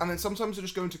 And then sometimes they'll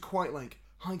just go into quite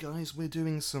hi guys, we're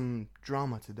doing some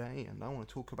drama today, and I want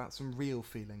to talk about some real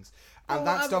feelings. And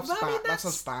that stuff's bad. That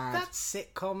stuff's bad. That's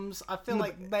sitcoms. I feel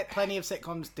plenty of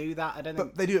sitcoms do that.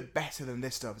 But they do it better than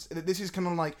this stuff. This is kind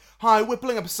of hi, we're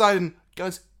pulling up a side, and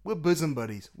guys, we're bosom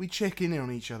buddies. We check in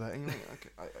on each other. And okay,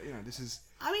 this is...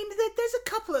 I mean, there's a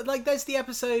couple of... there's the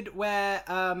episode where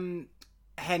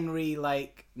Henry,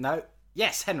 No.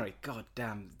 Yes, Henry. God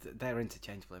damn, they're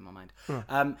interchangeable in my mind.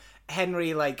 Huh.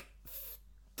 Henry,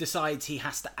 decides he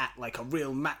has to act like a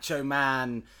real macho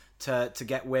man to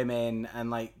get women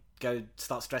and go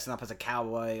start dressing up as a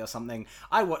cowboy or something.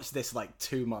 I watched this like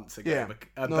 2 months ago. Yeah.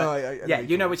 But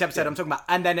you know which episode I'm talking about.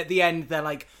 And then at the end, they're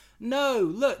like, no,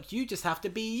 look, you just have to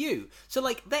be you. So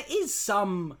like, there is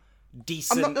some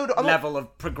decent level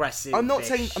of progressive. I'm not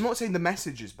saying the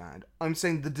message is bad. I'm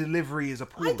saying the delivery is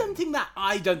appalling. I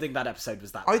don't think that episode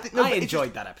was that bad. I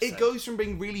enjoyed that episode. It goes from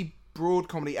being really broad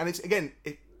comedy, and it's again,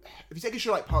 if you take a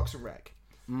show like Parks and Rec,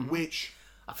 which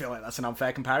I feel like that's an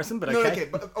unfair comparison, but okay. No, okay,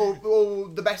 but or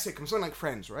the best sitcom, something like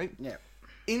Friends, right? Yeah.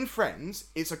 In Friends,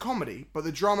 it's a comedy, but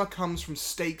the drama comes from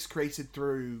stakes created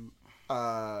through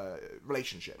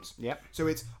relationships. Yep. So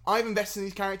it's, I've invested in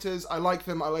these characters, I like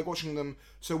them, I like watching them.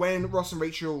 So when Ross and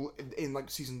Rachel in like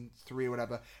season 3 or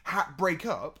whatever break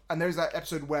up, and there's that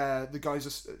episode where the guys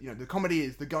are, the comedy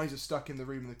is the guys are stuck in the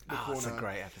room in the corner. That's a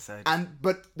great episode.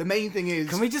 But the main thing is,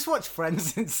 can we just watch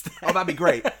Friends instead? Oh, that'd be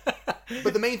great.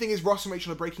 But the main thing is Ross and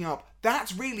Rachel are breaking up.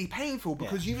 That's really painful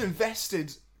because you've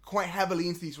invested quite heavily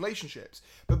into these relationships.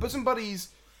 But Bosom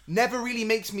Buddies never really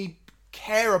makes me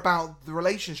care about the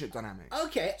relationship dynamics.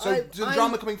 Okay, so the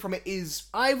drama coming from it is.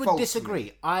 I would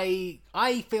disagree. I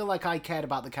feel like I cared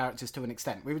about the characters to an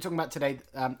extent. We were talking about today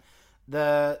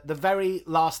the very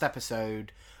last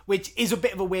episode, which is a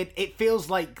bit of a weird. It feels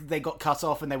like they got cut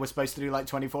off and they were supposed to do like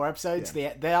 24 episodes.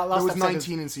 Yeah. The last there was episode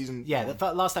 19 in season. Yeah,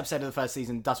 the last episode of the first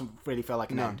season doesn't really feel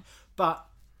like an end. But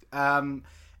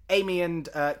Amy and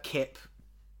Kip,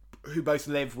 who both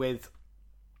live with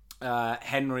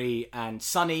Henry and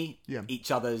Sunny, each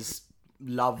other's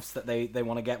loves that they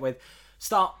want to get with,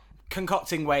 start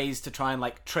concocting ways to try and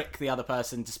like trick the other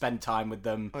person to spend time with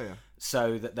them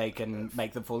so that they can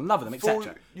make them fall in love with them,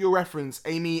 etc. For your reference,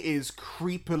 Amy is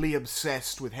creepily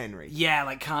obsessed with Henry.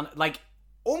 Yeah,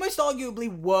 almost arguably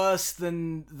worse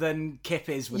than Kip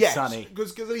is with Sunny.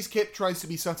 Because at least Kip tries to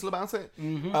be subtle about it.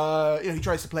 Mm-hmm. He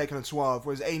tries to play kind of suave,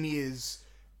 whereas Amy is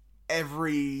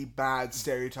every bad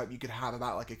stereotype you could have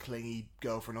about like a clingy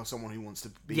girlfriend or someone who wants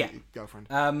to be a girlfriend.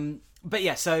 But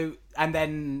yeah, so and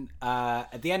then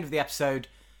at the end of the episode,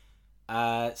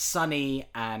 Sunny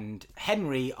and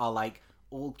Henry are like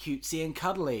all cutesy and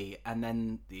cuddly, and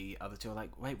then the other two are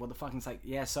like, wait, what the fuck? And it's like,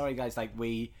 yeah, sorry guys, like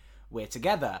we're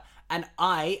together. And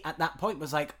I, at that point,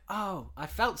 was like, oh, I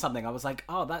felt something. I was like,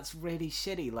 oh, that's really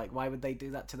shitty. Like, why would they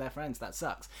do that to their friends? That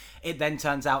sucks. It then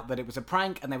turns out that it was a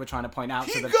prank, and they were trying to point out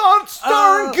to them. He got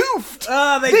star goofed!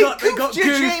 They got goofed.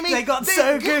 Jamie. They got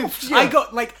so goofed. You. I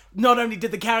got, not only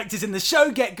did the characters in the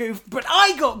show get goofed, but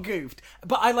I got goofed.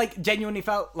 But I, genuinely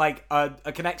felt like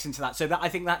a connection to that. So that I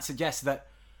think that suggests that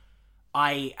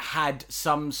I had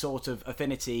some sort of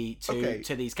affinity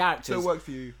to these characters. So it worked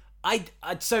for you.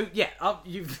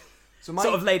 You've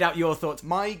sort of laid out your thoughts.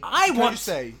 I want to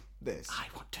say this. I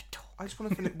want to talk. I just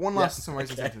want to finish one last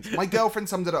summarizing sentence. My girlfriend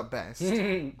summed it up best,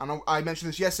 and I mentioned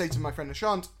this yesterday to my friend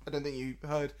Nishant. I don't think you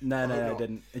heard. No, I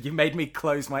didn't. You made me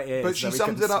close my ears. But she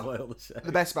summed it up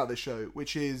the best about this show,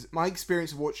 which is my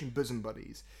experience of watching Bosom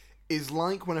Buddies is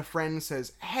like when a friend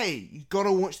says, "Hey, you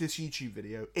gotta watch this YouTube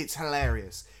video. It's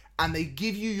hilarious," and they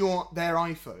give you their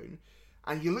iPhone.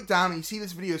 And you look down and you see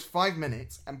this video is 5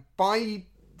 minutes, and by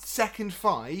second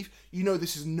 5, you know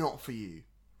this is not for you.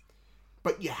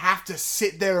 But you have to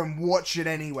sit there and watch it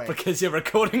anyway. Because you're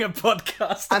recording a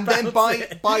podcast. And then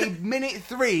by minute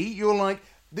 3, you're like,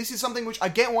 this is something which I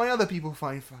get why other people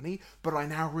find funny, but I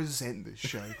now resent this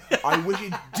show. I wish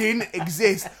it didn't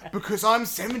exist because I'm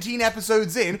 17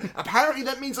 episodes in. Apparently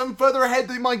that means I'm further ahead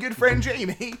than my good friend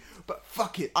Jamie. But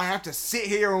fuck it, I have to sit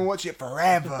here and watch it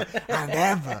forever and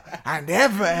ever and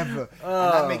ever. And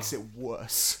that makes it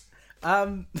worse.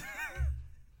 Okay,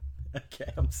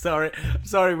 I'm sorry. I'm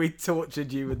sorry we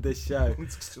tortured you with this show.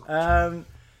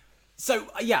 So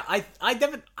yeah,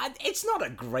 it's not a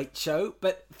great show,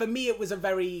 but for me it was a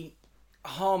very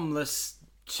harmless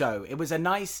show. It was a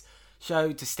nice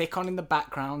show to stick on in the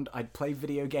background. I'd play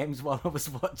video games while I was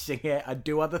watching it. I'd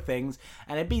do other things,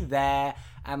 and it'd be there.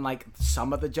 And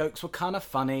some of the jokes were kind of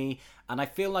funny, and I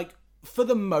feel like for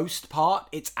the most part,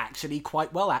 it's actually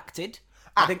quite well acted.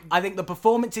 I think the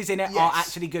performances in it are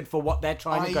actually good for what they're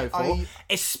trying to go for,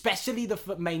 especially the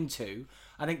main two.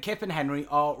 I think Kip and Henry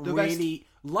are really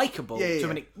likable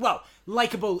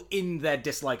likable in their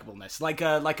dislikableness, like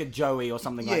a Joey or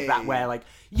something like that, where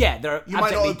they're you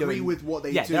might not agree with what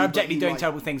they do. They're objectively doing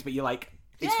terrible things, but you're like,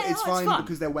 it's fun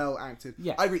because they're well acted.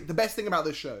 Yeah. I agree. The best thing about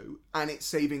the show and its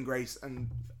saving grace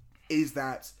is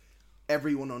that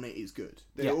everyone on it is good.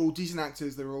 They're all decent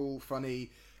actors. They're all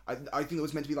funny. I think it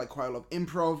was meant to be quite a lot of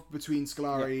improv between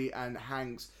Scolari and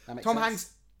Hanks. Tom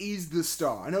Hanks is the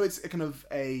star. I know it's a kind of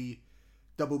a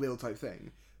double bill type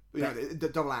thing, the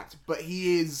double act, but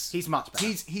he's much better.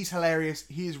 He's hilarious.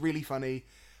 He is really funny.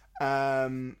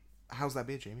 How's that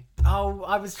beer, Jamie? Oh,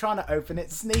 I was trying to open it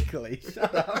sneakily.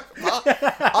 Shut up.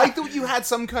 I thought you had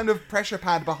some kind of pressure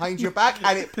pad behind your back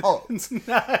and it popped.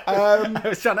 No, I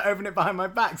was trying to open it behind my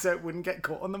back so it wouldn't get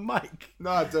caught on the mic.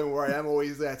 No, don't worry. I'm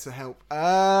always there to help.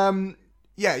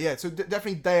 Yeah. So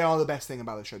definitely they are the best thing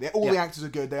about the show. All the actors are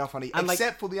good. They are funny. And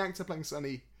except for the actor playing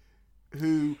Sunny,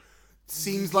 who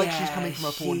seems like she's coming from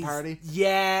a porn parody.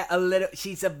 Yeah, a little.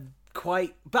 She's a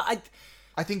quite... But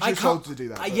I think she's told to do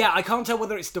that. Yeah, I can't tell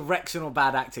whether it's direction or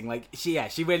bad acting. Like, she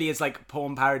really is like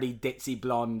porn parody, ditzy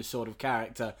blonde sort of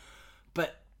character.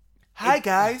 But hi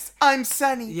guys, I'm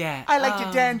Sunny. Yeah, I like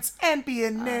to dance and be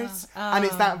a nurse. And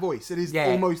it's that voice. It is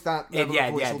almost that level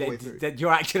of voice all the way through.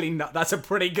 You're actually not. That's a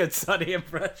pretty good Sunny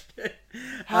impression.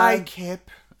 Hi,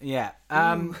 Kip. Yeah.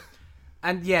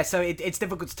 And yeah, so it's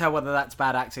difficult to tell whether that's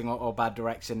bad acting or bad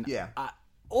direction. Yeah.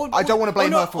 I don't want to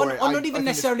blame her for it. Or not even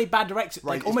necessarily bad direction,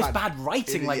 right, like almost bad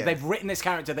writing. Like they've written this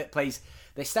character that plays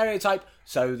this stereotype,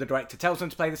 so the director tells them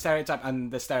to play the stereotype,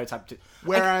 and the stereotype.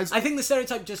 Whereas I think the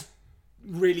stereotype just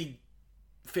really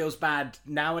feels bad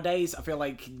nowadays. I feel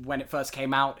like when it first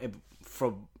came out,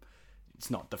 it's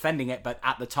not defending it, but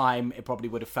at the time, it probably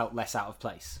would have felt less out of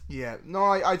place. Yeah, no,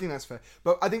 I think that's fair.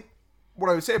 But I think what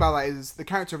I would say about that is the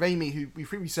character of Amy, who we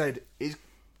previously said is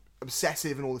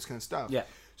obsessive and all this kind of stuff. Yeah.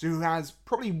 So who has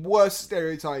probably worse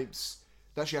stereotypes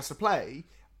that she has to play,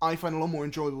 I find a lot more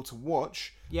enjoyable to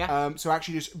watch. Yeah. So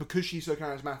actually just because she's so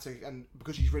charismatic and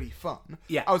because she's really fun,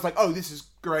 yeah. I was like, oh, this is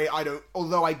great.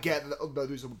 Although I get that although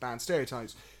those are bad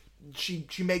stereotypes, she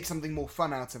makes something more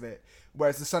fun out of it.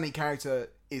 Whereas the Sunny character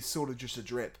is sort of just a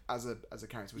drip as a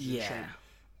character, which is a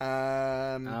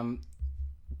shame.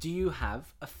 Do you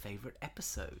have a favourite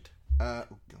episode? Oh,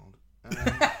 God.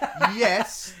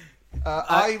 Yes.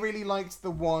 I really liked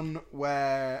the one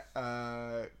where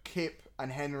Kip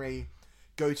and Henry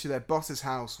go to their boss's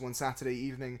house one Saturday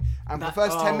evening, and for the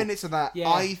first 10 minutes of that,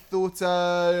 I thought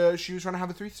she was trying to have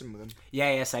a threesome with him.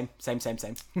 Yeah, same. And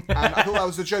I thought that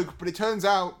was a joke, but it turns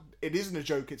out it isn't a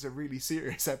joke. It's a really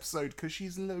serious episode because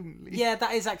she's lonely. Yeah,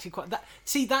 that is actually quite...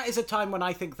 that is a time when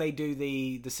I think they do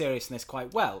the seriousness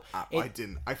quite well. I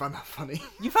didn't. I found that funny.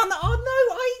 You found that? Oh,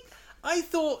 no, I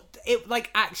thought it, like,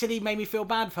 actually made me feel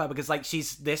bad for her because, like,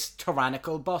 she's this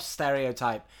tyrannical boss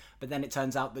stereotype. But then it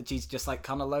turns out that she's just, like,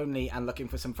 kind of lonely and looking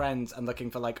for some friends and looking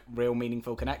for, like, real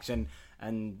meaningful connection.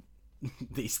 And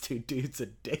these two dudes are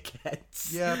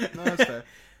dickheads. Yeah, no, that's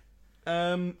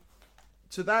fair.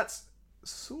 So that's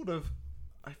sort of,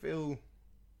 I feel...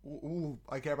 all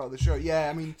I care about the show. Yeah,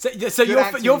 I mean... So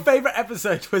your favourite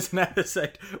episode was an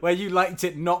episode where you liked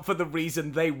it not for the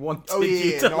reason they wanted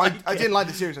you to like it. I didn't like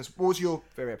the seriousness. What was your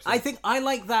favourite episode? I think I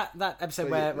like that episode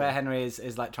where Henry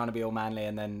is like trying to be all manly,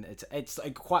 and then it's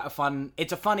like quite a fun...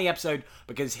 It's a funny episode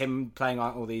because him playing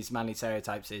out all these manly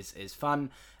stereotypes is fun,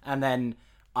 and then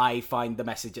I find the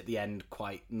message at the end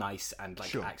quite nice and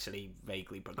like actually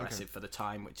vaguely progressive for the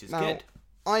time, which is good.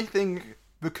 I think...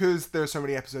 because there are so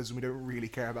many episodes and we don't really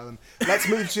care about them, let's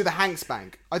move to the Hanks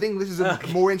Bank. I think this is a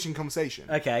more interesting conversation.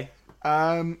 Okay.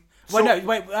 Well,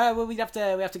 we have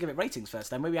to give it ratings first.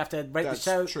 Then we have to rate the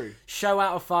show. True. Show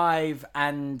out of 5,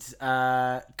 and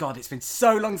God, it's been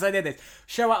so long since I did this.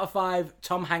 Show out of 5,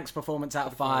 Tom Hanks performance out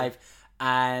of 5,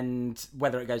 and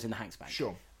whether it goes in the Hanks Bank.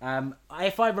 Sure.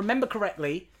 If I remember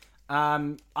correctly,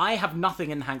 I have nothing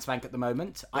in the Hanks Bank at the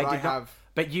moment. I have.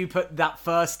 But you put that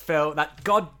first film, that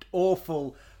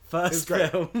god-awful first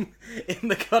film, in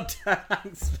the goddamn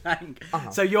Hanks Bank.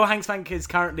 Uh-huh. So your Hanks Bank is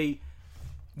currently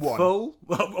 1. Full.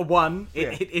 1.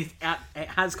 It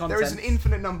has content. There is an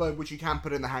infinite number which you can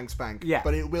put in the Hanks Bank, yeah.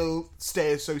 But it will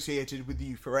stay associated with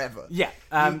you forever. Yeah.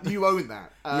 You own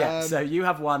that. Yeah, so you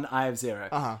have 1, I have 0.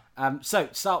 Uh-huh. So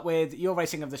start with your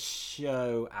rating of the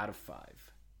show out of 5.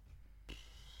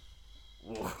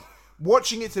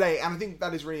 Watching it today, and I think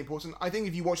that is really important. I think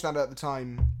if you watched that at the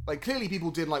time, like clearly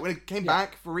people did, like when it came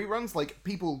back for reruns, like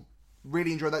people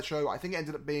really enjoyed that show. I think it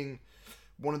ended up being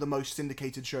one of the most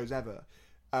syndicated shows ever.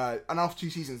 And after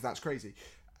 2 seasons, that's crazy.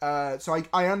 So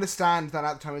I understand that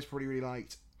at the time it was probably really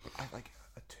liked. I like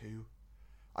a 2.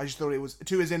 I just thought it was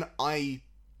 2 as in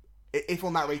if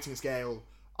on that rating scale,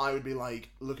 I would be like,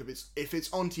 look, if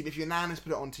it's on TV, if your nan has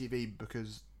put it on TV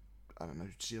because I don't know,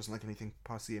 she doesn't like anything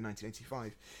past the year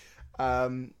 1985.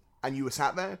 And you were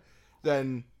sat there,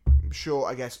 then sure,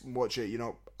 I guess watch it. You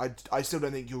know, I still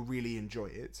don't think you'll really enjoy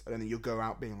it. I don't think you'll go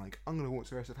out being like, I'm going to watch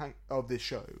the rest of this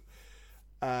show.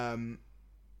 But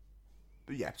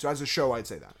yeah, so as a show, I'd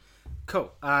say that.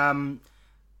 Cool. I'm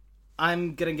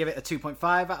going to give it a 2.5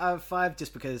 out of 5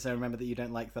 just because I remember that you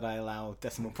don't like that I allow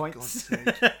decimal points.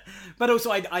 But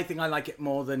also, I think I like it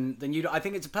more than you do. I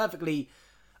think it's a perfectly...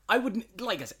 I wouldn't,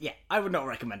 like I said, I would not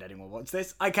recommend anyone watch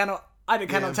this. I cannot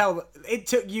tell. It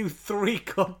took you 3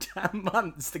 goddamn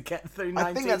months to get through 19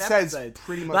 I think that episodes. says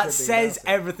pretty much That says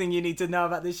everything you need to know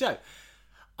about this show.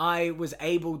 I was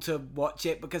able to watch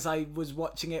it because I was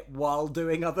watching it while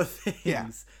doing other things. Yeah.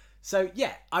 So,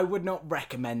 I would not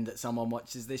recommend that someone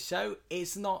watches this show.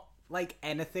 It's not like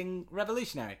anything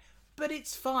revolutionary. But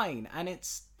it's fine, and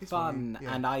it's fun,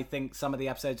 and I think some of the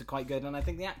episodes are quite good, and I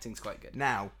think the acting's quite good.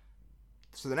 Now,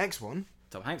 so the next one...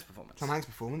 Tom Hanks'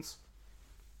 performance.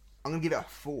 I'm going to give it a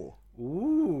 4.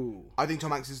 Ooh. I think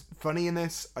Tom Hanks is funny in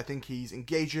this. I think he's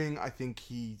engaging. I think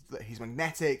he's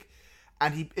magnetic.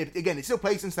 And it still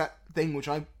plays into that thing which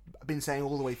I've been saying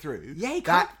all the way through. Yeah, he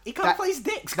can't play his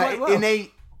dicks quite well.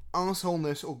 Innate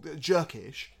arseholeness or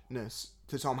jerkishness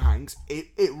to Tom Hanks,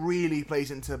 it really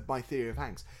plays into my theory of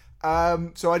Hanks.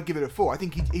 So I'd give it a 4. I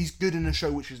think he's good in a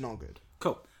show which is not good.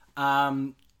 Cool.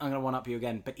 I'm going to one-up you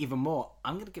again, but even more,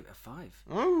 I'm going to give it a 5.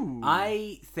 Oh.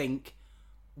 I think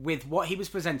with what he was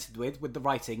presented with the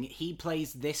writing, he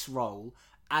plays this role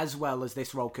as well as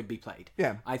this role could be played.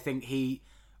 Yeah. I think he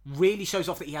really shows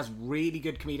off that he has really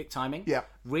good comedic timing. Yeah.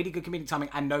 Really good comedic timing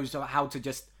and knows how to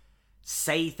just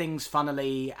say things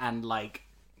funnily and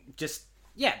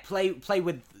play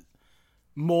with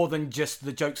more than just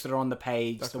the jokes that are on the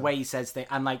page. That's the way he says things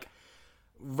and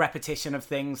repetition of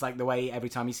things, like the way every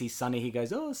time he sees Sunny he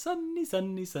goes, oh, Sunny,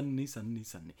 Sunny, Sunny, Sunny,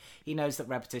 Sunny. He knows that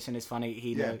repetition is funny.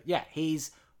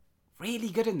 He's really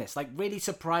good in this, really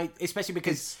surprised, especially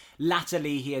because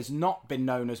latterly he has not been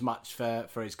known as much for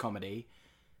his comedy.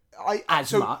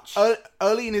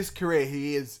 Early in his career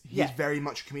he's very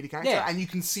much a comedic actor, and you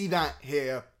can see that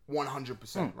here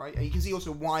 100%, right? And you can see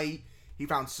also why he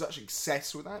found such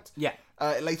success with that. Yeah.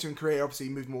 Later in career, obviously,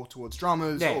 he moved more towards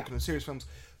dramas or kind of serious films.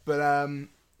 But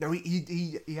no,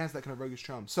 he has that kind of roguish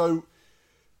charm. So,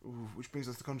 which brings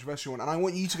us to the controversial one. And I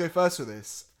want you to go first with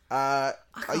this. Are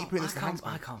you putting this in the Hanks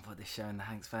bank? I can't put this show in the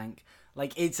Hanks bank.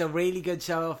 It's a really good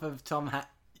show off of Tom Hanks.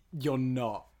 You're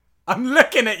not. I'm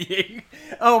looking at you.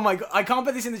 Oh my God. I can't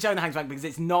put this in the show in the Hanks bank because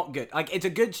it's not good. It's a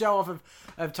good show off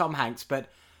of Tom Hanks, but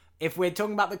if we're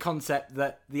talking about the concept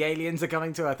that the aliens are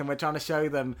coming to Earth and we're trying to show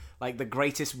them the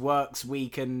greatest works we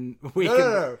can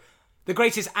the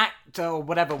greatest act or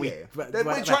whatever we're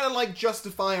trying to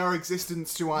justify our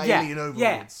existence to our alien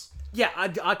overlords. Yeah,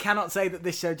 I cannot say that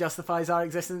this show justifies our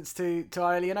existence to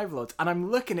our alien overlords. And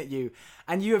I'm looking at you,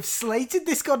 and you have slated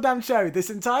this goddamn show, this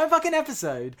entire fucking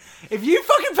episode. If you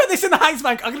fucking put this in the Hanks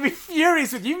bank, I'm going to be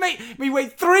furious with you. Make me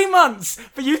wait 3 months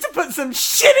for you to put some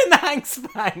shit in the Hanks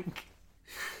bank.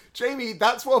 Jamie,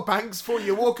 that's what bank's for.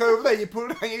 You walk over there, you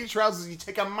put down your trousers, you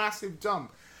take a massive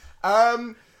dump.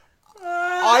 The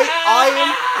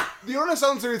honest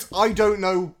answer is I don't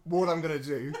know what I'm going to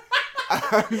do.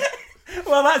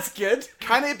 Well, that's good.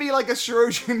 Can it be like a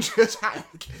Schrodinger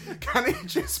tank? Can it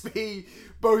just be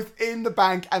both in the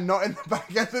bank and not in the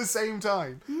bank at the same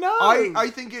time? No. I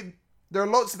think there are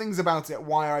lots of things about it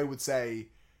why I would say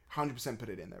 100% put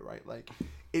it in there, right?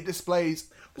 It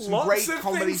displays some great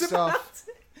comedy stuff.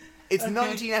 It's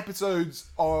 19 episodes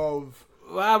of...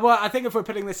 Well, I think if we're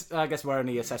putting this... I guess we're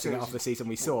only assessing it off the season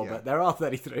we saw, but there are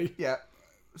 33. Yeah.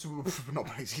 So we're not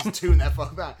putting season 2 in there,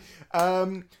 fuck that.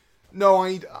 No,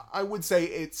 I would say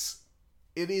it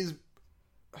is...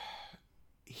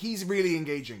 He's really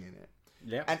engaging in it.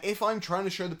 Yeah. And if I'm trying to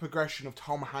show the progression of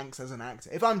Tom Hanks as an actor,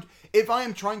 if I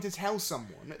am trying to tell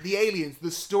someone, the aliens, the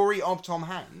story of Tom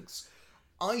Hanks,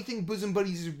 I think Bosom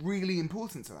Buddies is really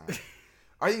important to that.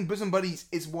 I think Bosom Buddies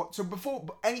is what... So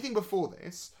anything before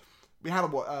this, we had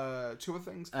 2 other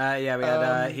things? We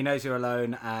had He Knows You're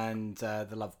Alone and The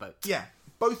Love Boat. Yeah.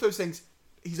 Both those things,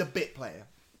 he's a bit player,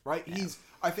 right? Yeah.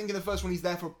 I think in the first one he's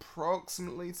there for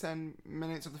approximately 10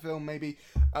 minutes of the film, maybe.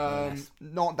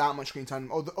 Not that much screen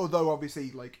time, although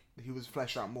obviously he was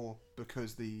fleshed out more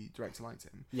because the director liked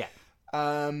him. Yeah.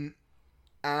 And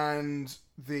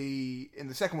in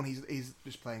the second one he's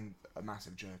just playing a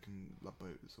massive jerk, and Love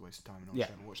Boat is a waste of time and not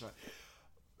trying to watch that.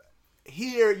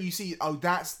 Here you see,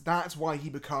 that's why he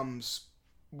becomes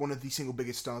one of the single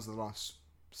biggest stars of the last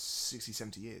 60,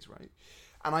 70 years, right?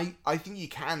 And I think you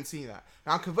can see that.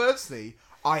 Now, conversely,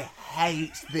 I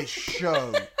hate this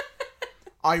show.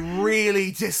 I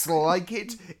really dislike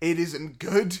it. It isn't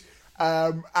good.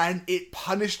 And it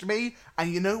punished me.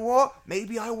 And you know what?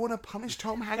 Maybe I want to punish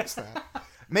Tom Hanks there.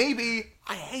 Maybe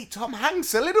I hate Tom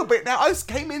Hanks a little bit now. I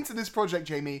came into this project,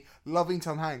 Jamie, loving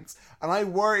Tom Hanks. And I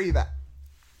worry that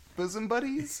Bosom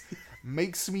Buddies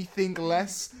makes me think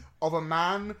less of a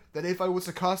man that if I was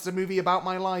to cast a movie about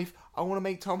my life, I want to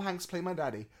make Tom Hanks play my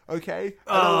daddy. Okay?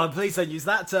 Oh, please don't use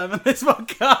that term in this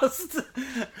podcast.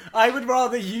 I would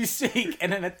rather you speak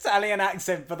in an Italian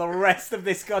accent for the rest of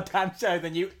this goddamn show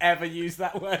than you ever use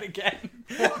that word again.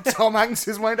 Tom Hanks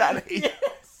is my daddy.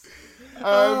 Yes.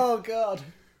 Oh, God.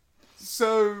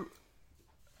 So,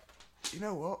 you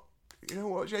know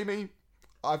what, Jamie?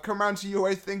 I've come around to your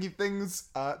way of thinking things.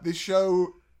 This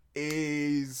show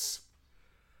is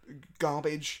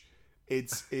garbage.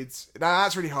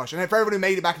 That's really harsh. And for everyone who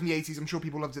made it back in the 80s, I'm sure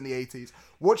people loved it in the 80s.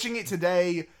 Watching it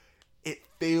today, it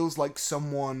feels like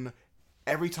someone,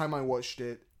 every time I watched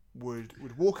it,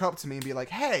 would walk up to me and be like,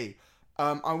 hey,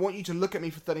 I want you to look at me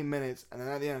for 30 minutes, and then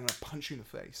at the end I'm going to punch you in the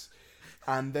face.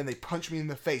 And then they punch me in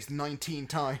the face 19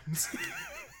 times.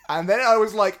 And then I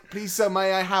was like, please sir,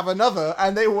 may I have another?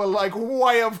 And they were like,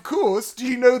 why, of course. Do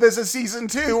you know there's a season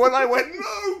 2? And I went,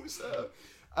 no, sir.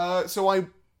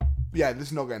 This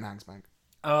is not getting Hanks Bank.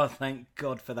 Oh, thank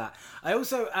God for that. I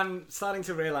also am starting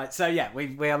to realise... So, yeah,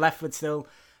 we are left with still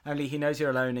only He Knows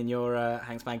You're Alone in your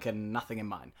Hanks Bank and Nothing in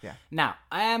Mine. Yeah. Now,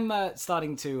 I am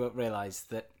starting to realise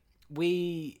that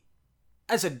we,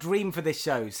 as a dream for this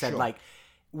show, said,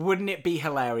 wouldn't it be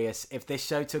hilarious if this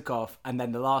show took off and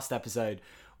then the last episode...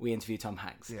 we interview Tom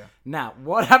Hanks. Yeah. Now,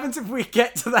 what happens if we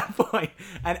get to that point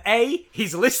and A,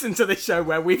 he's listened to this show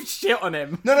where we've shit on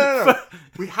him? No.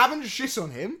 We haven't shit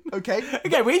on him, okay?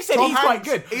 Okay, we've said Tom Hanks, quite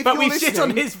good, but we've shit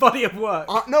on his body of work.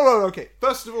 No, okay.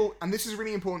 First of all, and this is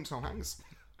really important, Tom Hanks,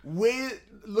 we're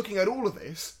looking at all of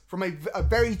this from a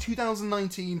very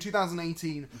 2019,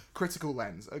 2018 critical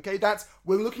lens, okay?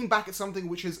 We're looking back at something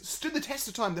which has stood the test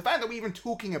of time. The fact that we're even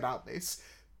talking about this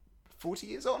 40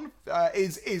 years on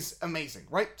is amazing,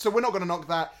 right? So we're not going to knock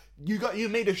that. You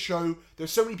made a show.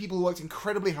 There's so many people who worked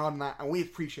incredibly hard on that, and we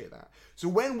appreciate that. So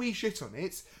when we shit on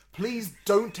it, please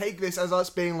don't take this as us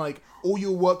being like, all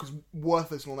your work was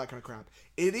worthless and all that kind of crap.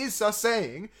 It is us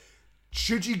saying,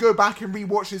 should you go back and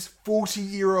rewatch this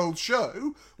 40-year-old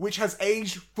show, which has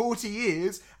aged 40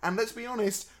 years, and let's be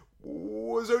honest,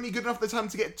 was only good enough at the time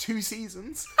to get 2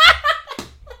 seasons?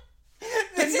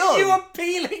 This is you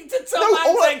appealing to Tom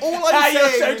Hanks saying, your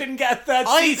show didn't get a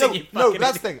 3rd season,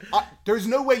 that's the thing. There is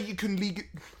no way you can legally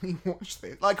watch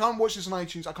this. I can't watch this on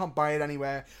iTunes. I can't buy it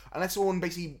anywhere. Unless someone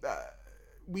basically...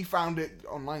 we found it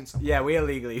online somewhere. Yeah, we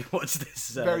illegally watched this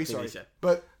Very TV sorry. show.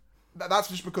 But that's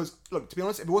just because... Look, to be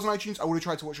honest, if it wasn't iTunes, I would have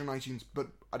tried to watch it on iTunes, but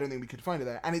I don't think we could find it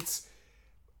there. And it's...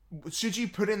 Should you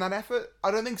put in that effort?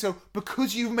 I don't think so.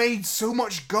 Because you've made so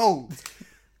much gold.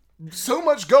 So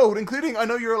much gold, including I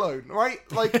Know You're Alone, right?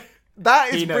 That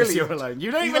is He Knows brilliant. You're Alone.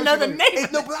 You don't even know the name.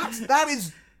 No, but that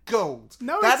is gold.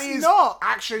 No, that it's is not.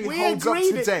 Actually We holds up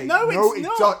agreed today. No,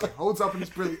 it's not. It holds up and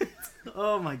it's brilliant.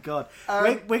 Oh my God,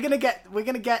 we're gonna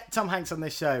get Tom Hanks on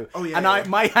this show. Oh yeah, and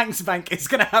my Hanks Bank is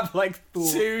gonna have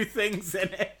 2 things in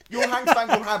it. Your Hanks Bank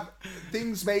will have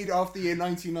things made after the year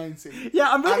 1990.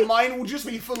 Yeah, I'm really... And mine will just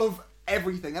be full of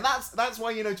everything, and that's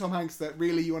why Tom Hanks, that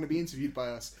really you want to be interviewed by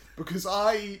us, because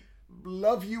I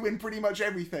love you in pretty much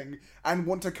everything and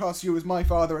want to cast you as my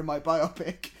father in my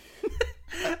biopic.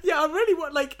 Yeah, I really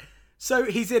want so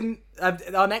he's in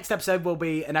our next episode will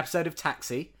be an episode of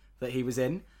Taxi that he was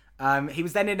in. He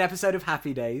was then in an episode of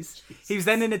Happy Days. Jesus. He was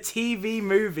then in a TV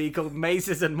movie called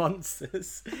Mazes and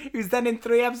Monsters. He was then in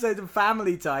 3 episodes of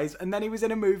Family Ties, and then he was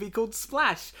in a movie called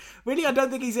Splash. Really, I don't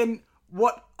think he's in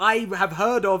what I have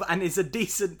heard of and is a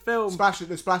decent film. Splash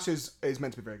is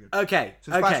meant to be very good. Okay.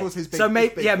 So Splash was his big, so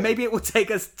maybe maybe it will take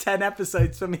us 10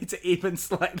 episodes for me to even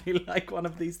slightly like one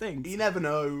of these things. You never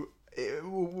know.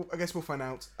 I guess we'll find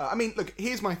out. Look,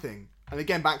 here's my thing. And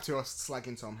again, back to us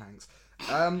slagging Tom Hanks.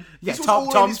 Tom,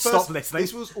 stop listening.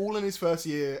 This was all in his first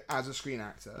year as a screen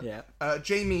actor. Yeah.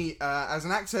 Jamie, as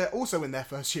an actor, also in their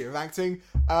first year of acting.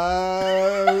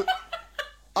 I'm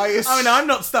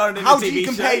not starring in a TV show. How do you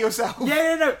compare yourself?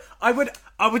 Yeah, no.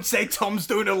 I would say Tom's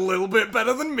doing a little bit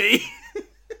better than me.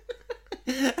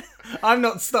 I'm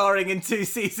not starring in 2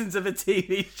 seasons of a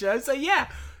TV show, so yeah.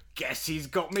 Guess he's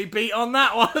got me beat on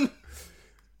that one.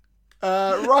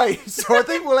 Right, so I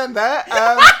think we'll end there.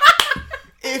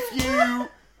 If you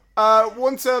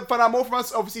want to find out more from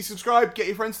us, obviously subscribe. Get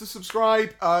your friends to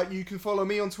subscribe. You can follow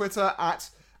me on Twitter at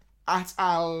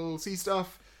AlCstuff.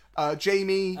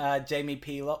 Jamie. Jamie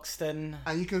P. Loxton.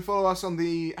 And you can follow us on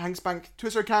the Hanks Bank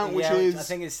Twitter account, which is... I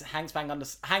think it's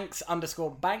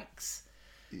Hanks_Banks.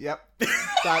 Yep.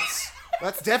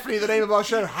 That's definitely the name of our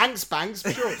show. Hanks Banks,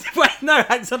 for sure. Wait, no,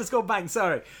 Hanks_Banks,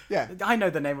 sorry. Yeah. I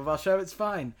know the name of our show, it's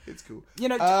fine. It's cool.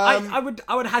 I would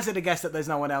hazard a guess that there's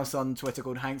no one else on Twitter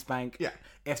called Hanks Bank. Yeah.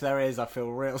 If there is, I feel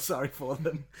real sorry for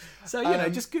them. So,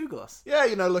 just Google us. Yeah,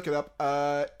 look it up.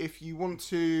 If you want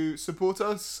to support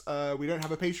us, we don't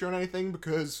have a Patreon or anything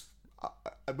because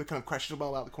we're kind of questionable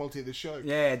about the quality of the show.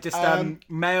 Yeah, just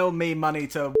mail me money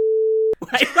to...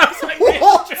 Wait, that was my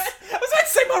real address. I was about to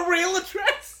say my real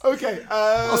address. Okay.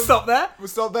 I'll stop there. We'll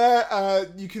stop there.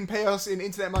 You can pay us in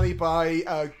internet money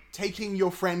by taking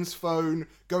your friend's phone,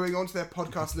 going onto their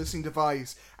podcast listening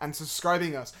device, and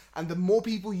subscribing us. And the more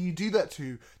people you do that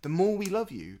to, the more we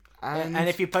love you. And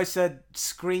if you post a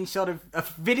screenshot of a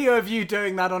video of you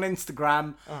doing that on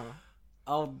Instagram,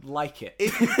 I'll like it.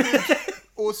 If you could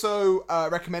also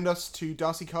recommend us to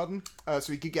Darcy Carden, so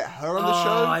we could get her on the show.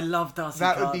 Oh, I love Darcy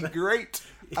Carden. That would be great.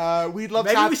 We'd love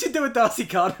Maybe to have... we should do a Darcy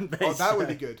Carden based. Oh, that would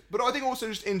be good. But I think also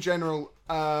just in general,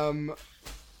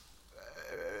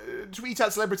 tweet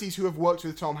at celebrities who have worked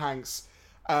with Tom Hanks,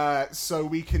 so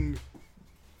we can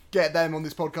get them on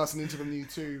this podcast and interview you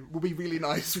too. Will be really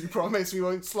nice. We promise we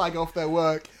won't slag off their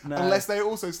work unless they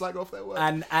also slag off their work.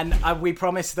 And we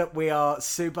promise that we are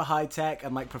super high tech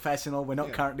and like professional. We're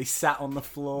not currently sat on the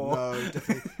floor. No,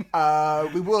 definitely.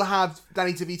 We will have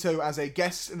Danny DeVito as a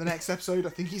guest in the next episode. I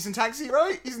think he's in Taxi,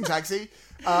 right? He's in Taxi.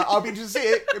 I'll be interested to see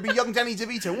it. It'll be young Danny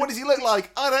DeVito. What does he look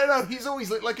like? I don't know. He's always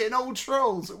looked like an old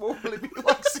troll. So what will it be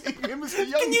like seeing him as a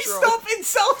young troll? Can you stop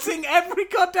insulting every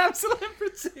goddamn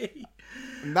celebrity?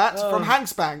 And that, from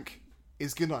Hanks Bank,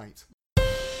 is good night.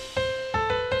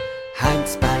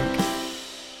 Hanks Bank.